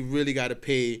 that's when you really gotta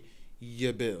pay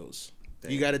your bills.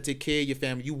 Damn. You gotta take care of your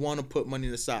family. You want to put money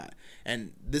aside.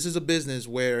 And this is a business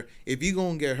where if you're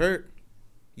gonna get hurt,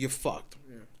 you're fucked.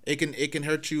 Yeah. It can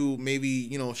hurt you maybe,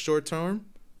 short term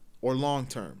or long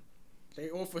term. They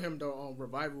offer him the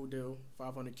revival deal,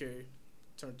 $500K,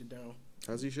 turned it down.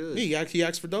 As he should. Yeah, he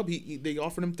asked for double. They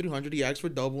offered him $300. He asked for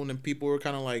double, and then people were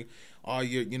kind of like, "Oh,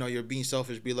 you're being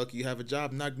selfish. Be lucky you have a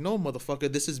job." Like, no,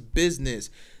 motherfucker, this is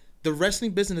business. The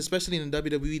wrestling business, especially in the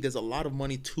WWE, there's a lot of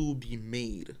money to be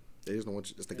made. They just don't want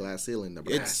you. It's the glass ceiling.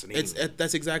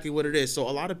 That's exactly what it is. So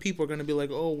a lot of people are gonna be like,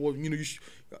 "Oh, well,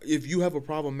 if you have a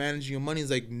problem managing your money,"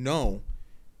 it's like, no.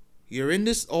 You're in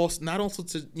this also not also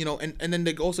to and then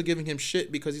they're also giving him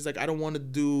shit because he's like, I don't want to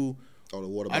do. Oh, the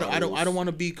water bottles. I don't want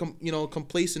to be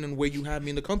complacent in where you have me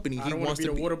in the company. I don't want to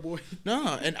be the water boy.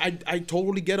 Nah, and I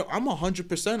totally get it. I'm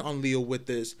 100% on Leo with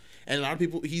this, and a lot of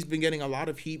people, he's been getting a lot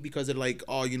of heat because they're like,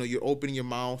 oh, you're opening your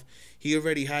mouth. He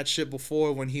already had shit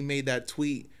before when he made that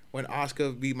tweet when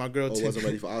Oscar beat my girl. Oh, wasn't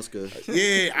ready for Oscar.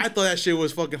 Yeah, I thought that shit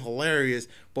was fucking hilarious.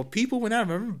 But people, I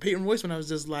remember Peyton Royce when I was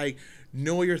just like,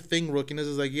 know your thing, rookie. And this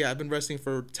is like, yeah, I've been wrestling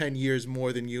for 10 years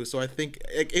more than you. So I think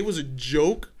it was a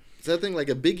joke. So I think like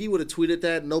a Biggie would have tweeted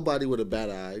that, nobody would have bat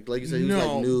eyed. Like you said, he was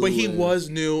like new. But he was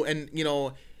new, and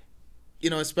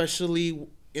especially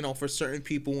for certain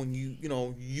people when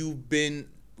you've been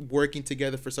working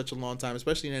together for such a long time,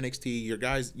 especially in NXT, your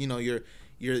guys, you're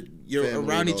family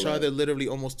around each other literally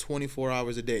almost 24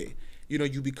 hours a day.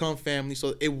 You become family,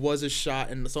 so it was a shot,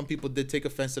 and some people did take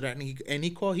offense to that, and he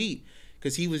called heat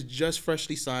because he was just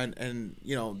freshly signed, and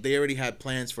they already had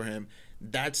plans for him.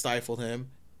 That stifled him.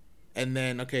 And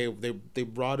then, okay, they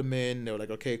brought him in. They were like,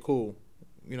 okay, cool.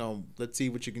 Let's see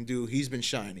what you can do. He's been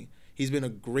shining. He's been a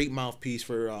great mouthpiece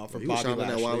for Bobby Lashley.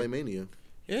 That Wale Mania.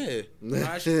 Yeah.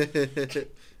 Lashley's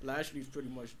pretty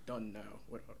much done now.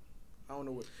 I don't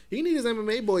know what. He needs his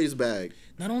MMA boys back.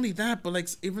 Not only that,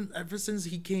 but even ever since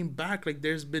he came back,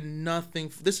 there's been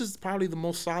nothing. This is probably the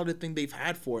most solid thing they've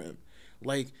had for him.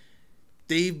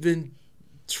 They've been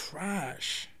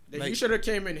trash. He should have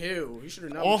came in here. He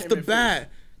should have off the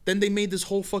bat. Then they made this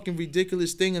whole fucking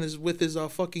ridiculous thing, and with his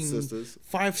fucking sisters.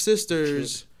 5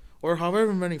 sisters or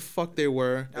however many fuck they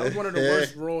were. That was one of the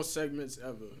worst Raw segments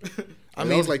ever. I mean,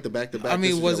 that was like the back-to-back. I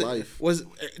mean, life.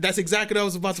 That's exactly what I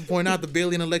was about to point out. The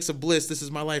Bailey and Alexa Bliss, This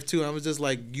Is My Life too. And I was just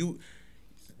like,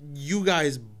 you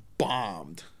guys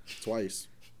bombed twice,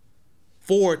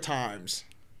 4 times.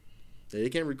 Yeah, you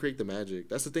can't recreate the magic.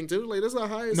 That's the thing too. Like that's the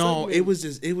highest. No,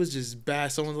 segment. it was just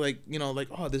bad. Someone's like,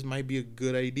 oh, this might be a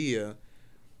good idea,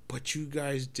 but you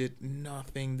guys did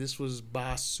nothing. This was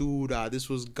basura. This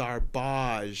was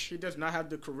garbage. He does not have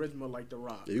the charisma like The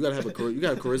Rock. Yeah, you gotta have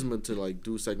charisma to like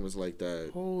do segments like that.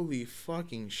 Holy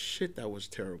fucking shit, that was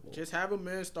terrible. Just have a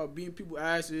man start beating people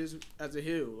asses as a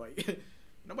heel. Like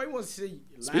nobody wants to see.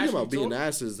 Speaking about beating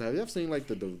asses, have you ever seen like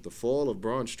the fall of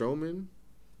Braun Strowman?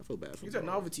 I feel bad for him. He's a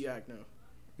novelty act now.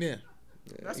 Yeah.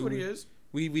 That's what he is.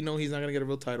 We know he's not gonna get a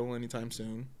real title anytime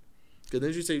soon. Cause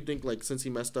didn't you say you think like since he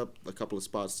messed up a couple of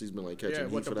spots, he's been like catching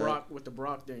heat for that? With the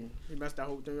Brock thing, he messed that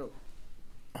whole thing up.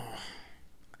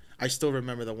 I still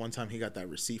remember the one time he got that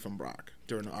receipt from Brock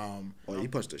during he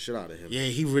punched the shit out of him. Yeah,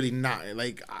 he really not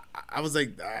like I was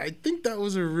like, I think that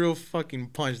was a real fucking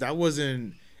punch. That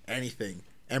wasn't anything.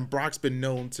 And Brock's been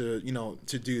known to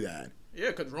to do that.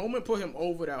 Yeah, because Roman put him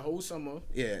over that whole summer.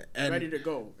 Yeah, and ready to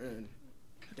go, and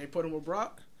they put him with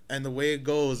Brock. And the way it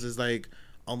goes is like,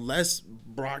 unless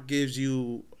Brock gives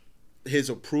you his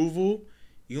approval,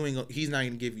 he's not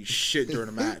gonna give you shit during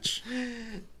the match.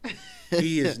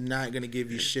 He is not gonna give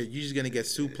you shit. You're just gonna get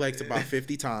suplexed about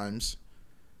 50 times.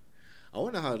 I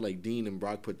wonder how like Dean and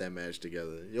Brock put that match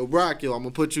together. Yo, Brock, I'm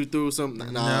gonna put you through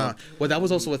something. Nah. Well, that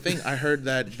was also a thing. I heard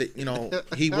that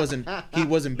he wasn't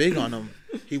big on him.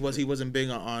 He wasn't big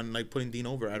on like putting Dean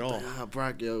over at all.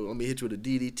 Brock, let me hit you with a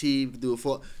DDT. Do a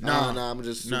four. Nah, I'm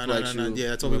just suplex you.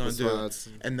 Yeah, that's what we're gonna do.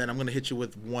 And then I'm gonna hit you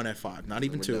with 1 F5, not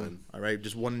even 2. Done. All right,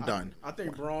 just 1 and done. I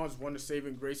think Braun's one of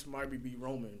saving grace might be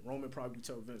Roman. Roman probably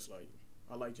tell Vince like,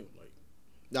 I like him like.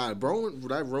 Nah,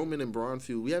 that Roman and Braun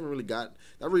feud, we haven't really got.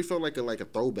 That really felt like a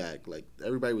throwback. Like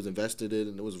everybody was invested in,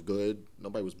 and it was good.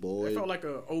 Nobody was bored. It felt like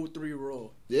a 03 Raw.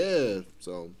 Yeah,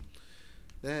 so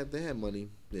they had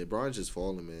money. Yeah, Braun's just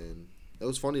falling, man. It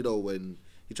was funny though when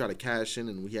he tried to cash in,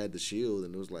 and we had the Shield,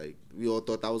 and it was like we all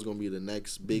thought that was gonna be the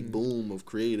next big boom of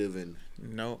creative, and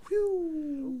no.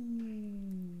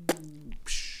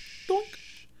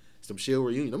 Some Shield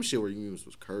reunion. Them Shield reunions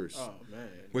was cursed. Oh man,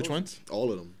 which ones?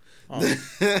 All of them. Oh.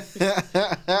 That's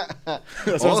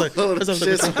what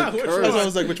I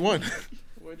was like, which one?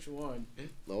 Which one?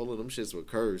 All of them shits were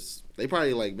cursed. They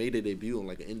probably like made their debut on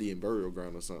like an Indian burial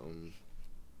ground or something.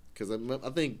 Because I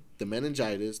think the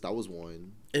meningitis, that was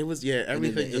one. It was, yeah,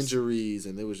 everything. And the injuries,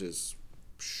 and it was just.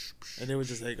 And it was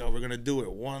just like, oh, we're gonna do it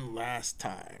one last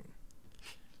time.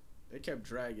 They kept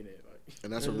dragging it. Like.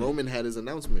 And that's when Roman had his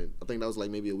announcement. I think that was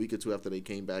like maybe a week or 2 after they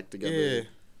came back together. Yeah.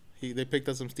 They picked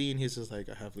up some steam. He's just like,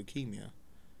 I have leukemia.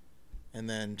 And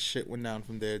then shit went down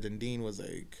from there. Then Dean was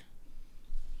like,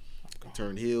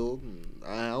 turn heel.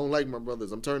 I don't like my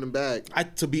brothers. I'm turning back.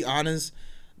 To be honest,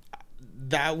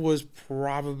 that was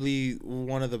probably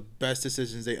one of the best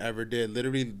decisions they ever did.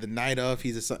 Literally, the night of,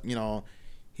 he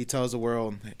tells the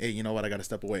world, hey, you know what? I got to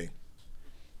step away.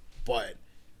 But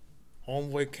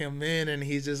homeboy came in and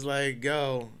he's just like,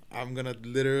 yo, I'm going to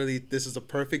this is a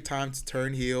perfect time to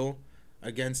turn heel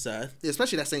against Seth. Yeah,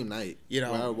 especially that same night.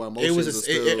 While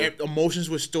emotions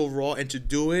were still raw, and to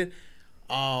do it,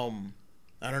 I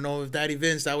don't know if Daddy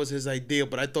Vince, that was his idea,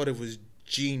 but I thought it was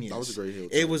genius. That was a great heel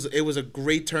turn. It was a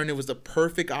great turn. It was the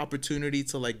perfect opportunity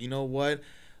to like, you know what?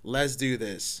 Let's do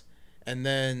this. And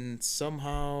then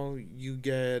somehow you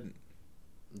get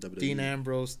WWE. Dean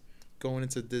Ambrose going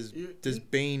into this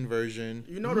Bane version.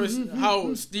 You notice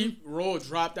how Steve Raw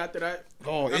dropped after that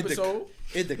episode?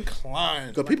 It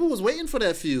declined. Because people was waiting for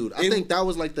that feud. I think that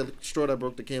was like the straw that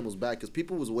broke the camel's back. Because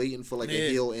people was waiting for like a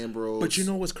heel Ambrose. But you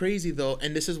know what's crazy though?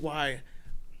 And this is why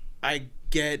I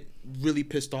get really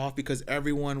pissed off, because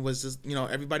everyone was just,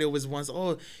 everybody always wants,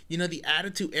 the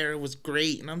Attitude Era was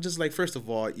great. And I'm just like, first of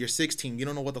all, you're 16. You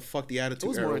don't know what the fuck the Attitude Era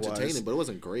was. It was more entertaining, but it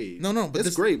wasn't great. No, but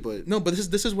it's great, but... No, but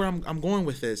this is where I'm going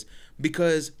with this.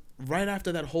 Because right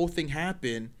after that whole thing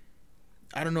happened,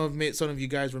 I don't know if some of you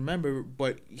guys remember,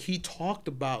 but he talked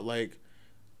about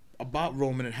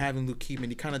Roman and having leukemia,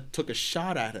 and he kind of took a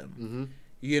shot at him. Mm-hmm.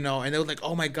 And they were like,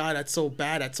 oh my God, that's so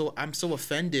bad. I'm so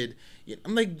offended.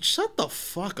 I'm like, shut the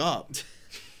fuck up.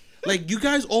 Like, you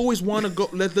guys always want to go,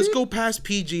 let's go past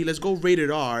PG, let's go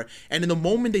rated R. And in the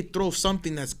moment they throw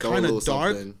something that's kind of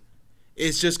dark,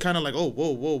 it's just kind of like, oh,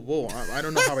 whoa. I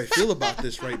don't know how I feel about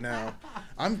this right now.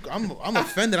 I'm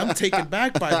offended. I'm taken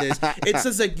back by this. It's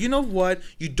just like, you know what?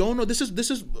 You don't know. This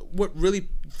is what really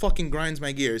fucking grinds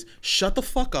my gears. Shut the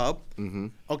fuck up. Mm-hmm.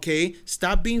 Okay?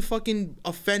 Stop being fucking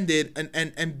offended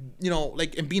and you know,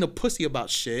 like, and being a pussy about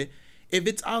shit. If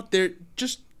it's out there,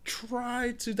 just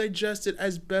try to digest it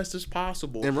as best as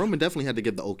possible. And Roman definitely had to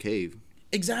get the okay.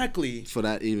 Exactly. For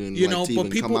that even, you like, know, to but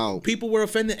even come out. people were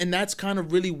offended, and that's kind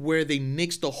of really where they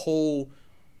nixed the whole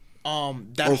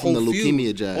that from whole the feud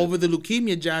leukemia jab. over the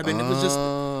leukemia jab, and it was just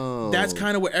that's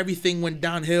kind of where everything went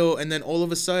downhill, and then all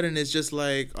of a sudden it's just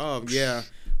like, oh yeah,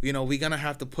 you know, we're gonna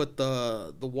have to put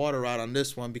the water out on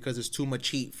this one because there's too much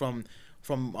heat from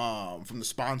the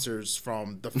sponsors,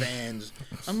 from the fans.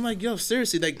 I'm like, yo,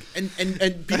 seriously, like,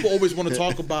 and people always want to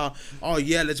talk about, oh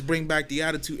yeah, let's bring back the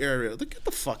Attitude Era. Like, get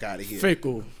the fuck out of here.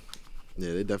 Fickle.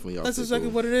 Yeah, they definitely are. That's fickle. exactly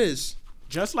what it is.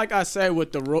 Just like I said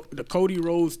with the Cody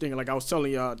Rhodes thing, like I was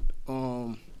telling y'all,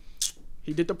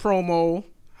 he did the promo,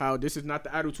 how this is not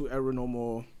the Attitude Era no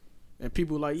more, and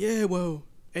people like, yeah, well,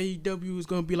 AEW is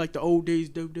gonna be like the old days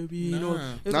WWE. You know,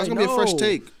 it's like, gonna be a fresh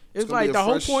take. It's like the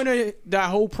whole point of that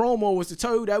whole promo was to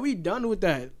tell you that we done with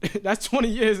that. That's 20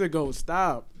 years ago.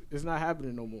 Stop. It's not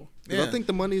happening no more. Yeah. I think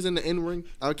the money's in the in-ring.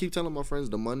 I keep telling my friends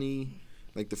the money,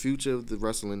 like the future of the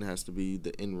wrestling has to be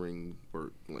the in-ring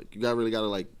work. Like you really gotta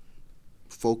like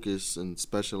focus and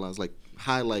specialize, like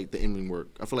highlight the in-ring work.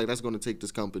 I feel like that's going to take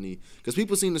this company because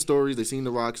people seen the stories, they seen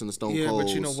the Rocks and the Stone Colds. Yeah, but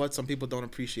you know what? Some people don't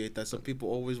appreciate that. Some people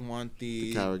always want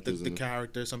the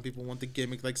character. Some people want the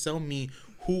gimmick. Like, sell me,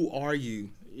 who are you?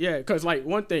 Yeah, because, like,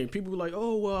 one thing, people were like,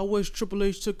 oh, well, I wish Triple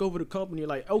H took over the company.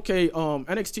 Like, okay,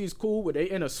 NXT is cool, but they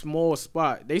in a small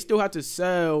spot. They still have to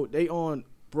sell. They on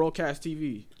broadcast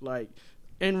TV. Like,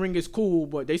 in-ring is cool,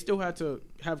 but they still have to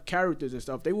have characters and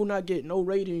stuff. They will not get no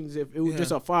ratings if it was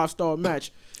just a 5-star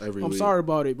match. I'm sorry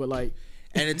about it, but, like...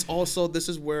 And it's also, this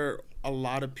is where a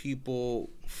lot of people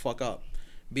fuck up.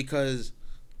 Because...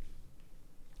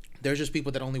 there's just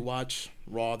people that only watch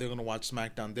Raw. They're gonna watch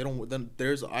SmackDown. They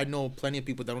don't. I know plenty of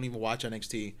people that don't even watch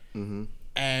NXT. Mm-hmm.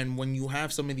 And when you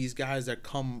have some of these guys that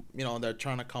come, you know, they're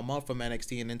trying to come up from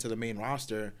NXT and into the main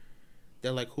roster,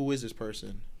 they're like, who is this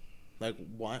person? Like,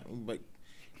 what? Like,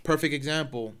 perfect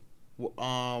example.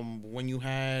 When you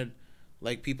had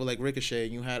like people like Ricochet,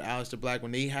 and you had Aleister Black,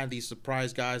 when they had these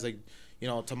surprise guys like, you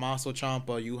know, Tommaso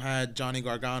Ciampa, you had Johnny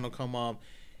Gargano come up.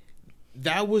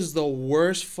 That was the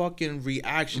worst fucking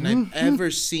reaction I've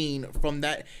ever seen from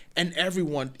that. And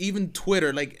everyone, even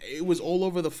Twitter, like, it was all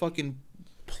over the fucking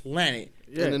planet.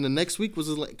 Yeah. And then the next week was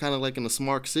like, kind of like in a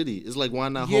smart city. It's like, why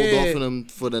not hold off on them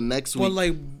for the next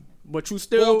week? But you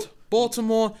still...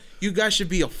 Baltimore, you guys should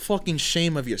be a fucking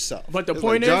shame of yourself. But the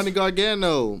point is... Johnny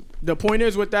Gargano. The point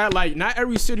is with that, like, not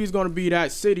every city is going to be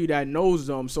that city that knows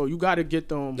them, so you got to get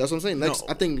them. That's what I'm saying.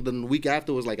 I think the week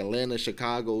after was like Atlanta,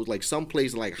 Chicago, like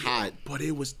someplace like hot. But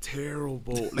it was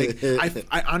terrible. Like,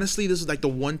 I honestly, this is like the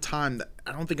one time that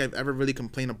I don't think I've ever really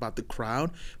complained about the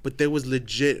crowd, but there was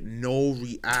legit no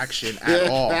reaction at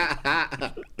all.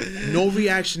 No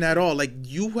reaction at all.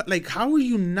 Like, how are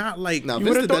you not like... No,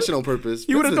 Vince did that shit on purpose.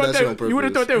 You would have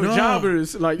thought they were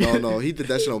jobbers. Like, no, he did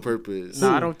that shit on purpose.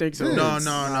 Nah, I don't think so.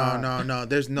 No.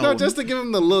 There's no. No, just to give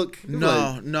him the look.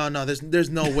 No. There's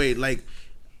no way. Like,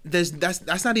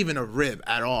 that's not even a rib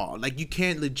at all. Like, you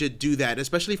can't legit do that,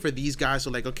 especially for these guys. So,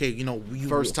 like, okay, you know,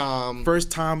 first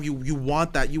time, you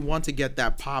want that, you want to get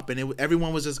that pop, and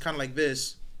everyone was just kind of like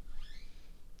this,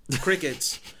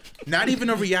 crickets. Not even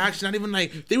a reaction. Not even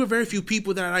like, there were very few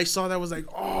people that I saw that was like,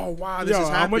 oh wow, this is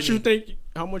happening.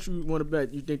 How much you want to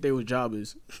bet you think they were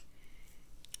jobbers?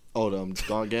 Oh,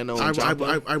 Gargano.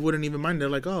 I wouldn't even mind. They're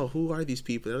like, oh, who are these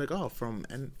people? They're like, oh, from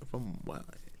what?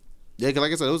 Yeah, because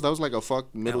like I said, that was like a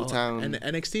fuck Middletown. And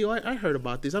NXT, I heard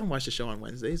about these. I don't watch the show on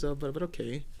Wednesdays, but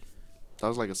okay. That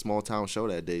was like a small town show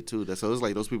that day too. So it was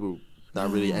like those people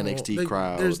not really NXT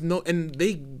crowd. There's no, and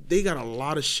they got a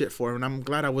lot of shit for him, and I'm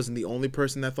glad I wasn't the only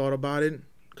person that thought about it,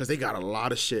 because they got a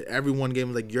lot of shit. Everyone gave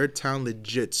him like, your town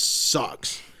legit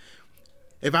sucks.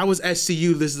 If I was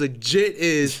SCU, this legit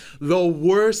is the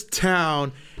worst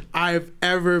town I've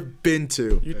ever been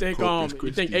to. You think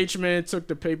H-Man took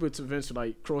the paper to Vince,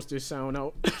 like, cross this sound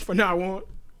out for now on?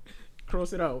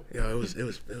 Cross it out. Yeah, it was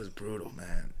brutal,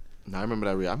 man. Nah, I remember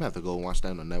that. I'm gonna have to go and watch that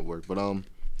on the network. But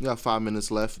we got 5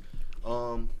 minutes left.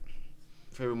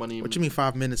 Favorite money. What you mean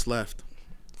 5 minutes left?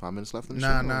 5 minutes left in the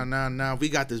show? Nah. We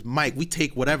got this mic. We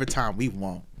take whatever time we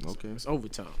want. Okay. It's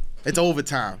overtime. It's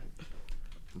overtime.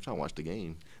 I'm trying to watch the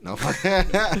game. No. Nah,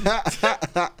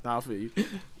 I feel you.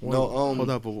 No, hold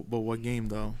up, but what game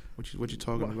though? What you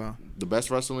talking about? The best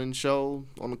wrestling show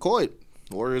on the court.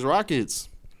 Warriors Rockets.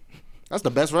 That's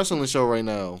the best wrestling show right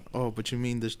now. Oh, but you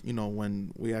mean this? You know,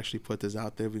 when we actually put this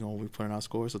out there, we're gonna be putting our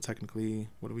scores. So technically,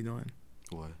 what are we doing?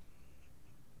 What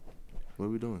are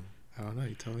we doing? I don't know.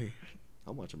 You tell me.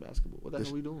 I'm watching basketball. What the hell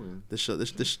are we doing? The show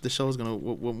is gonna.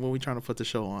 What we trying to put the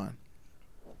show on?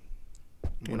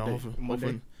 You know,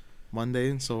 hopefully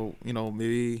Monday. So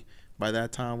maybe by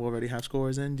that time we'll already have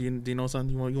scores in. Do you know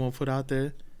something you want to put out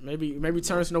there? Maybe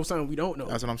Terrence knows something we don't know.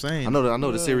 That's what I'm saying. I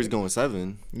know the series going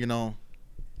 7.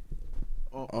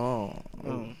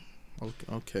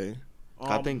 Okay.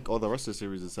 I think all the rest of the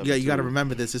series is 7. Yeah, you got to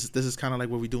remember this. This is kind of like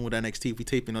what we doing with NXT. We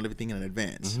taping everything in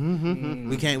advance. Mm-hmm.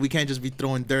 We can't just be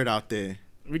throwing dirt out there.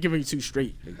 We're giving you 2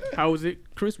 straight. How is it,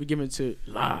 Chris? We're giving it to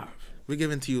live. We're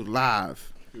giving to you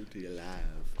live.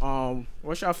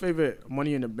 What's your favorite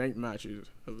Money in the Bank matches?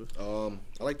 I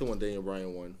like the one Daniel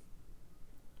Bryan won.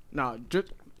 Nah,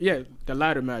 the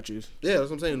ladder matches. Yeah,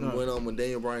 that's what I'm saying. When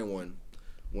Daniel Bryan won,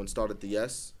 when started the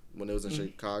Yes, when it was in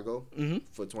Chicago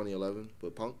for 2011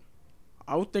 with Punk.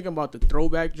 I was thinking about the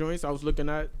throwback joints. I was looking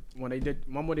at when they did.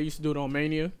 Remember they used to do it on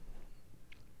Mania.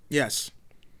 Yes.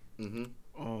 When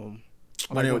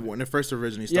it first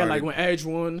originally started. Yeah, like when Edge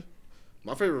won.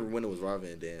 My favorite winner was Rob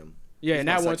Van Dam. Yeah, and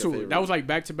that one too. Favorite. That was like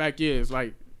back-to-back years.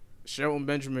 Like Shelton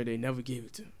Benjamin, they never gave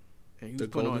it to him. And he was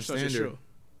putting on such a show.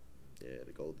 Yeah,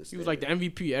 the gold standard. He was like the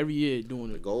MVP every year doing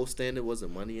it. The gold standard was the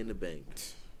Money in the Bank.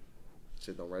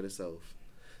 Shit don't write itself.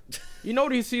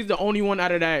 He's the only one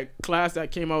out of that class that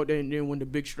came out there and then won the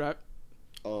big strap.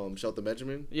 Shelton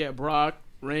Benjamin? Yeah, Brock,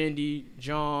 Randy,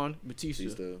 John,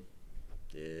 Batista.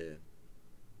 Yeah.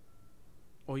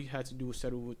 All he had to do was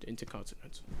settle with the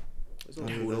Intercontinental.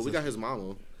 We got his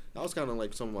mama. That was kind of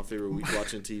like some of my favorite weeks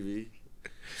watching TV.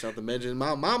 Shelton Benjamin,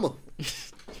 my mama.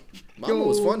 Mama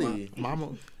was funny.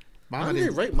 Mama I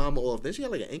didn't write Mama off. Then she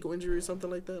had like an ankle injury or something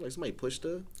like that. Like somebody pushed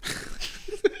her.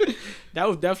 That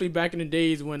was definitely back in the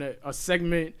days when a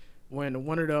segment when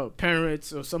one of the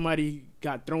parents or somebody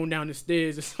got thrown down the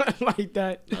stairs or something like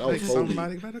that. Like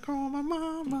somebody better call my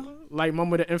mama. Like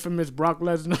remember the infamous Brock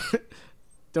Lesnar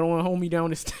throwing homie down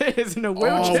the stairs in the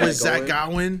wheelchair. Oh, was Zach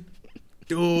Gowen?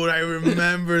 Dude, I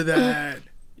remember that.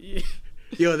 Yeah.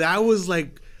 Yo, that was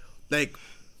like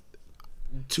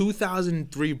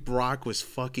 2003 Brock was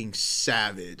fucking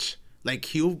savage. Like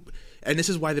and this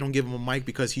is why they don't give him a mic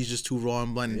because he's just too raw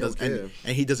and blunt and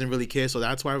he doesn't really care. So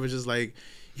that's why it was just like,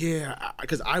 yeah,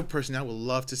 because I personally would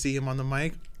love to see him on the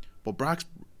mic, but Brock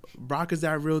is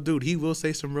that real dude. He will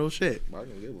say some real shit. Brock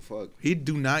don't give a fuck. He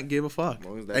do not give a fuck,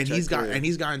 and he's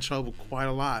got in trouble quite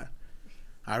a lot.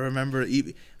 I remember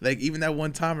even that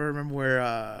one time. I remember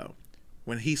where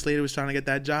when Heath Slater was trying to get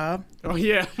that job. Oh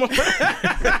yeah.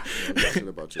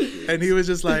 And he was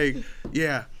just like,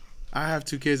 yeah, I have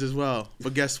 2 kids as well,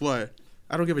 but guess what?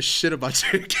 I don't give a shit about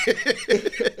your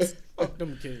kids. Fuck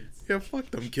them kids. Yeah,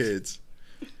 fuck them kids.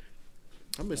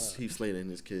 I miss Heath Slater and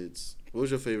his kids. What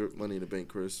was your favorite Money in the Bank,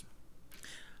 Chris?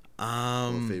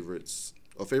 Or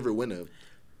favorite winner?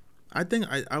 I think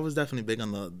I was definitely big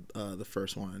on the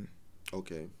first one.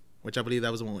 Okay. Which I believe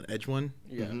that was the one with Edge won.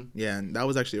 Yeah. Mm-hmm. Yeah, and that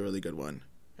was actually a really good one.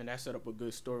 And that set up a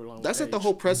good storyline. That set the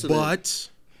whole precedent. But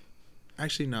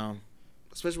actually, no.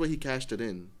 Especially when he cashed it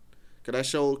in.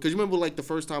 Because you remember like the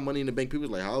first time Money in the Bank, people was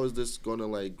like, how is this going to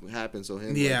like happen? So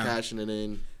him like, cashing it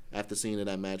in after seeing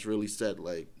that match really set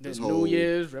like this whole New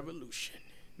Year's revolution.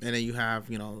 And then you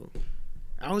have,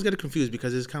 I always get confused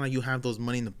because it's kind of like you have those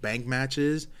Money in the Bank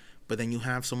matches, but then you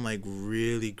have some like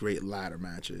really great ladder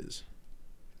matches.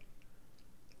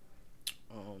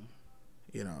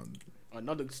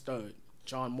 Another stud,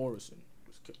 John Morrison.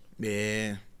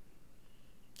 Yeah.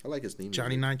 I like his name.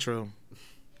 Johnny Nitro.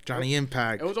 Johnny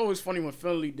Impact. It was always funny when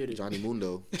Finley did it. Johnny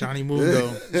Mundo. Johnny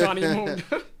Mundo. Johnny Mundo.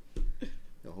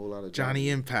 A whole lot of Johnny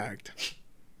Impact.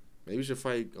 Maybe we should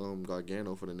fight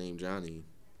Gargano for the name Johnny.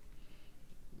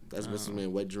 That's Mr.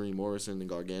 Man, Wet Dream Morrison and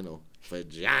Gargano for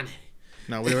Johnny.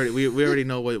 No, we already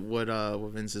know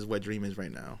what Vince's wet dream is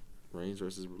right now. Reigns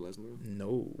versus Lesnar?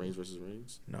 No. Reigns versus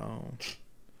Reigns? No.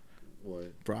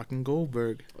 What? Brock and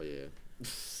Goldberg. Oh yeah.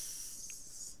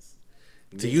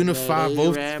 To unify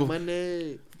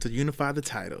to unify the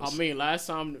titles. I mean, last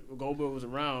time Goldberg was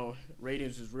around,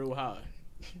 ratings was real high.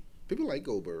 People like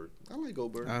Goldberg. I like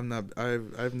Goldberg.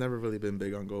 I've never really been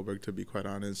big on Goldberg, to be quite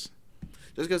honest.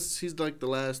 Just because he's like the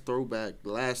last throwback,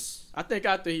 I think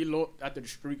after the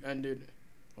streak ended,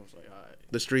 I was like, all right.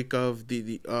 The streak of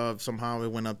the somehow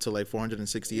it went up to like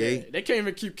 468. Yeah, they can't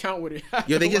even keep count with it.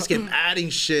 Yo, they just kept adding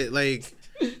shit. Like,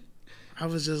 I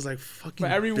was just like, fucking.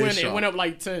 For every win, it went up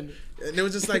like 10. And it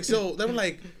was just like, so they were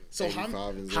like, so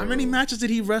how many matches did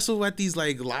he wrestle at these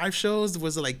like live shows?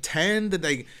 Was it like 10?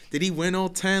 Did he win all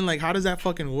 10? Like, how does that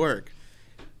fucking work?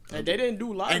 And they didn't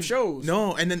do live shows.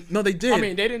 No, they did. I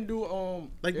mean, they didn't do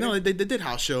they did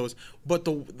house shows. But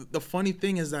the funny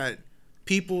thing is that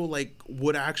people like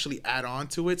would actually add on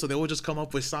to it. So they would just come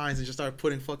up with signs and just start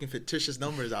putting fucking fictitious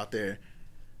numbers out there.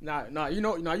 Nah,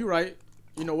 you're right.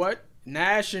 You know what?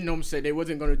 Nash and them said they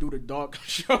wasn't gonna do the dark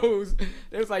shows.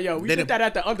 They was like, yo, we did that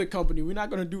at the other company. We're not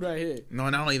gonna do that here. No,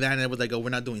 not only that, it was like, oh, we're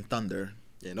not doing Thunder.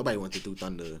 Yeah, nobody wants to do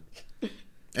Thunder.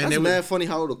 And That's mad funny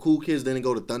how the cool kids didn't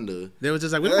go to Thunder. They was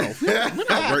just like, we're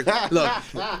not working. Look,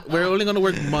 we're only gonna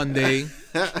work Monday.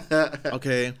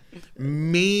 Okay,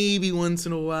 maybe once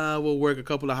in a while we'll work a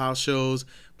couple of house shows,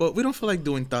 but we don't feel like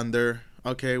doing Thunder.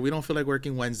 Okay, we don't feel like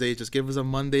working Wednesdays. Just give us a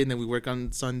Monday, and then we work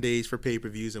on Sundays for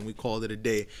pay-per-views, and we call it a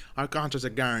day. Our contract's a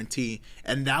guarantee,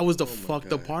 and that was the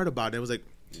fucked up part about it. It was like,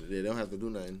 they don't have to do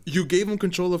nothing. You gave them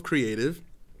control of creative.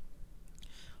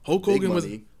 Hulk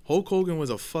Hogan was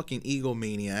a fucking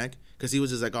egomaniac because he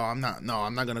was just like, oh, I'm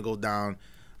not gonna go down.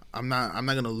 I'm not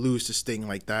gonna lose to Sting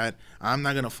like that. I'm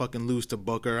not gonna fucking lose to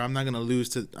Booker. I'm not gonna lose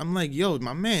to. I'm like, yo,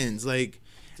 my man's like,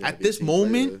 at this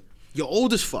moment, you're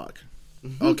old as fuck.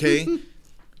 Okay,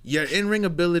 your in-ring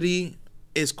ability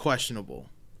is questionable.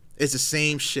 It's the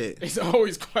same shit. It's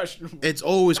always questionable. It's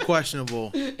always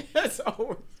questionable. It's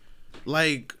always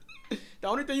like. The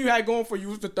only thing you had going for you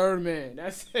was the third man.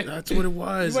 That's it. That's what it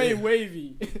was. You ain't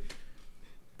wavy.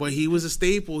 But he was a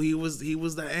staple. He was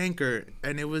the anchor,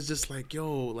 and it was just like,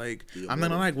 yo, like I'm not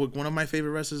gonna like one of my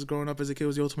favorite wrestlers growing up as a kid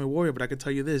was the Ultimate Warrior. But I can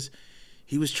tell you this,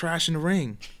 he was trash in the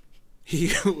ring.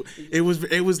 It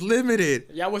was limited.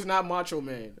 Yeah, I was not Macho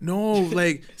Man. No,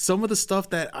 like some of the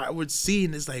stuff that I would see,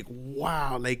 and it's like,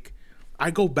 wow, like. I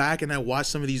go back and I watch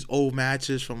some of these old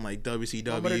matches from like WCW.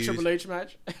 Remember the Triple H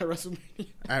match at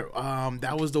WrestleMania?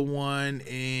 That was the one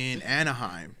in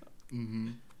Anaheim. Mm-hmm.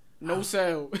 No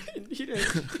sell. He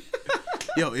didn't.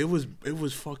 Yo, it was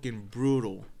fucking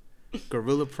brutal.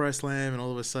 Gorilla press slam, and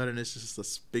all of a sudden it's just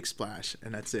a big splash,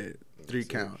 and that's it. 3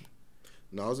 count.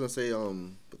 No, I was gonna say,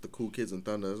 with the cool kids in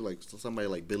Thunder, it's like somebody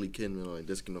like Billy Kidman or like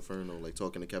Disco Inferno, like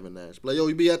talking to Kevin Nash. Like, yo,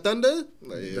 you be at Thunder?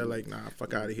 Like, they're like, nah,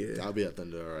 fuck out of here. I'll be at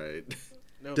Thunder, all right.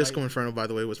 No, Disco Inferno, by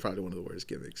the way, was probably one of the worst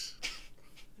gimmicks.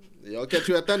 Y'all catch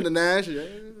you at Thunder, Nash.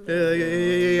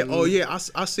 Yeah. Oh yeah,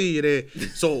 I see you there.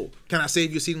 So can I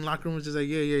save your seat in the locker room? It's just like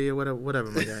yeah, whatever,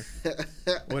 my guy,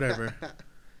 whatever.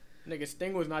 Nigga,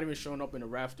 Sting was not even showing up in the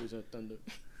rafters at Thunder.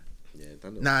 Yeah,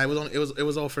 Thunder. Nah, it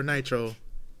was all for Nitro.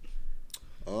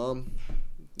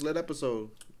 Lit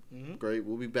episode. Mm-hmm. Great.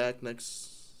 We'll be back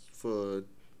next for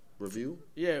review.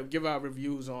 Yeah, give our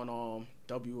reviews on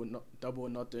Double or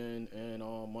Nothing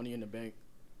and Money in the Bank.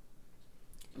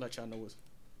 Let y'all know what's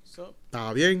up.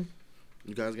 Ah, bien.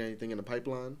 You guys got anything in the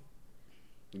pipeline?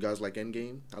 You guys like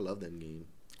Endgame? I love Endgame.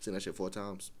 Seen that shit 4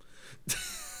 times.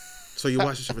 So you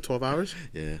watched this shit for 12 hours?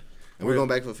 Yeah. And we're going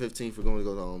back for 15th. We're going to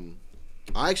go to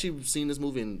I actually seen this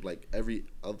movie in like every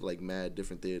other like mad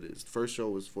different theaters. First show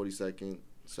was 42nd.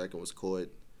 Second was Court.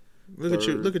 Look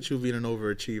at you being an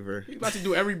overachiever. He's about to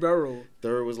do every borough.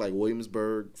 Third was like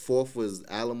Williamsburg. Fourth was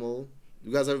Alamo.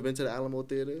 You guys ever been to the Alamo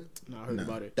Theater? No, I heard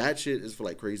about it. That shit is for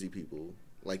like crazy people.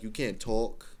 Like you can't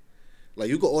talk. Like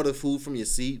you can order food from your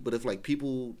seat, but if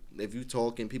you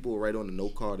talk and people will write on the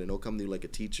note card and they'll come to you like a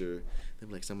teacher, they'll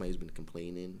be like, somebody's been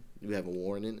complaining. You have a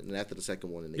warning, and then after the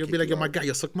second warning, you'll be like, yo, my guy,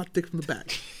 you suck my dick from the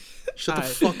back. Shut the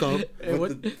fuck up.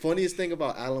 But the funniest thing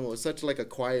about Alamo, it's such like a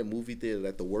quiet movie theater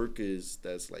that the workers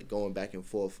that's like going back and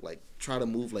forth, like try to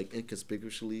move like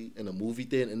inconspicuously in a movie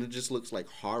theater, and it just looks like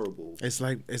horrible. It's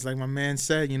like my man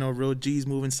said, real G's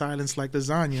move in silence like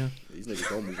lasagna. These niggas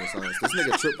don't move in silence. This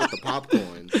nigga tripped with the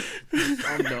popcorn.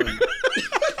 I'm done.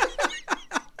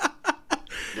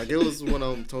 Like it was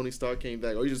when Tony Stark came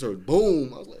back. Oh, you just heard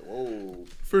boom. I was like, whoa.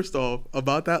 First off,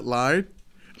 about that line,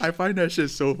 I find that shit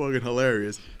so fucking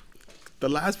hilarious. The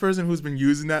last person who's been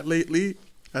using that lately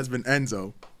has been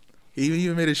Enzo. He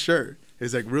even made a shirt.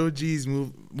 It's like real G's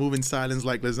move in silence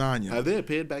like lasagna. Have they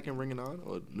appeared back in Ring of Honor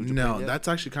or New Japan No, yet? that's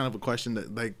actually kind of a question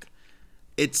that like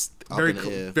it's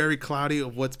very cloudy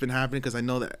of what's been happening because I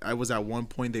know that I was at one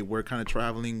point they were kind of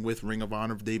traveling with Ring of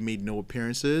Honor. They made no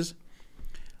appearances,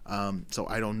 so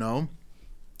I don't know.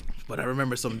 But I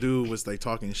remember some dude was like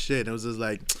talking shit. It was just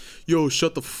like, "Yo,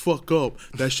 shut the fuck up!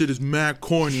 That shit is mad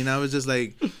corny." And I was just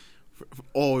like,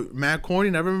 "Oh, mad corny."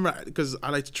 And I remember because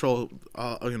I like to troll,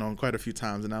 quite a few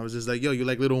times. And I was just like, "Yo, you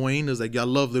like Lil Wayne?" It was like, "Yeah, I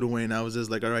love Lil Wayne." And I was just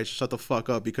like, "All right, shut the fuck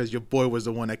up," because your boy was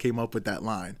the one that came up with that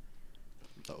line.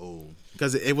 Oh,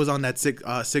 because it was on that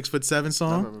 6'7"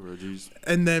 song. I remember, geez.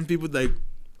 And then people like,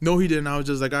 no, he didn't. I was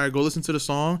just like, all right, go listen to the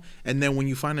song. And then when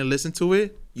you finally listen to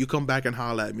it, you come back and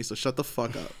holler at me. So shut the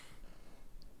fuck up.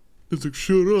 It's like,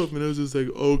 shut up. And I was just like,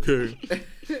 okay.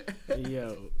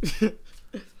 Yo.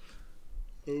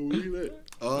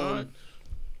 I'm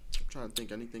trying to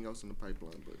think anything else in the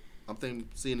pipeline, but I'm thinking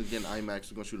seeing it again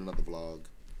IMAX. We're gonna shoot another vlog,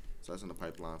 so that's in the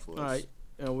pipeline for us. All right,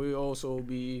 and we also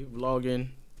be vlogging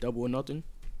Double or Nothing.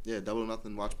 Yeah, Double or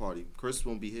Nothing watch party. Chris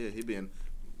won't be here. He be in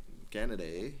Canada,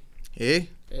 eh? Hey,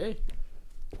 Hey,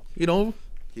 you know,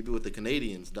 He be with the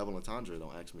Canadians. Double entendre.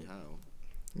 Don't ask me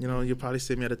how. you'll probably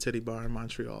see me at a titty bar in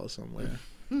Montreal or somewhere.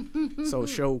 so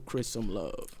show Chris some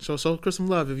love. So Chris some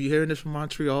love. If you're hearing this from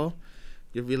Montreal,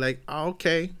 you'll be like, oh,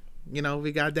 okay.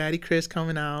 We got Daddy Chris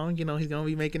coming out. He's gonna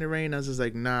be making it rain. I was just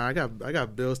like, nah, I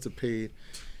got bills to pay.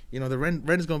 The rent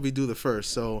is gonna be due the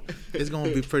first, so it's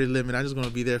gonna be pretty limited. I'm just gonna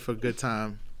be there for a good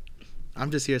time.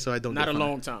 I'm just here so I don't. Not get a fined.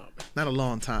 long time. Not a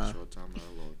long time. Short time, not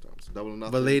a long time. So Double or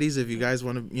Nothing. But ladies, if you guys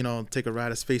want to, take a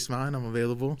ride at Space Mountain, I'm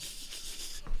available.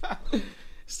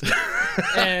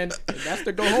 And that's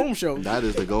the go home show. That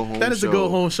is the go home. That is the go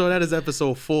home show. That is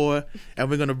episode 4, and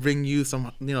we're gonna bring you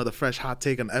some, the fresh hot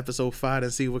take on episode 5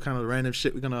 and see what kind of random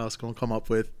shit we're gonna come up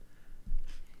with.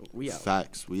 We out.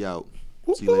 Facts. We out.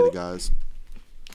 See you later, guys.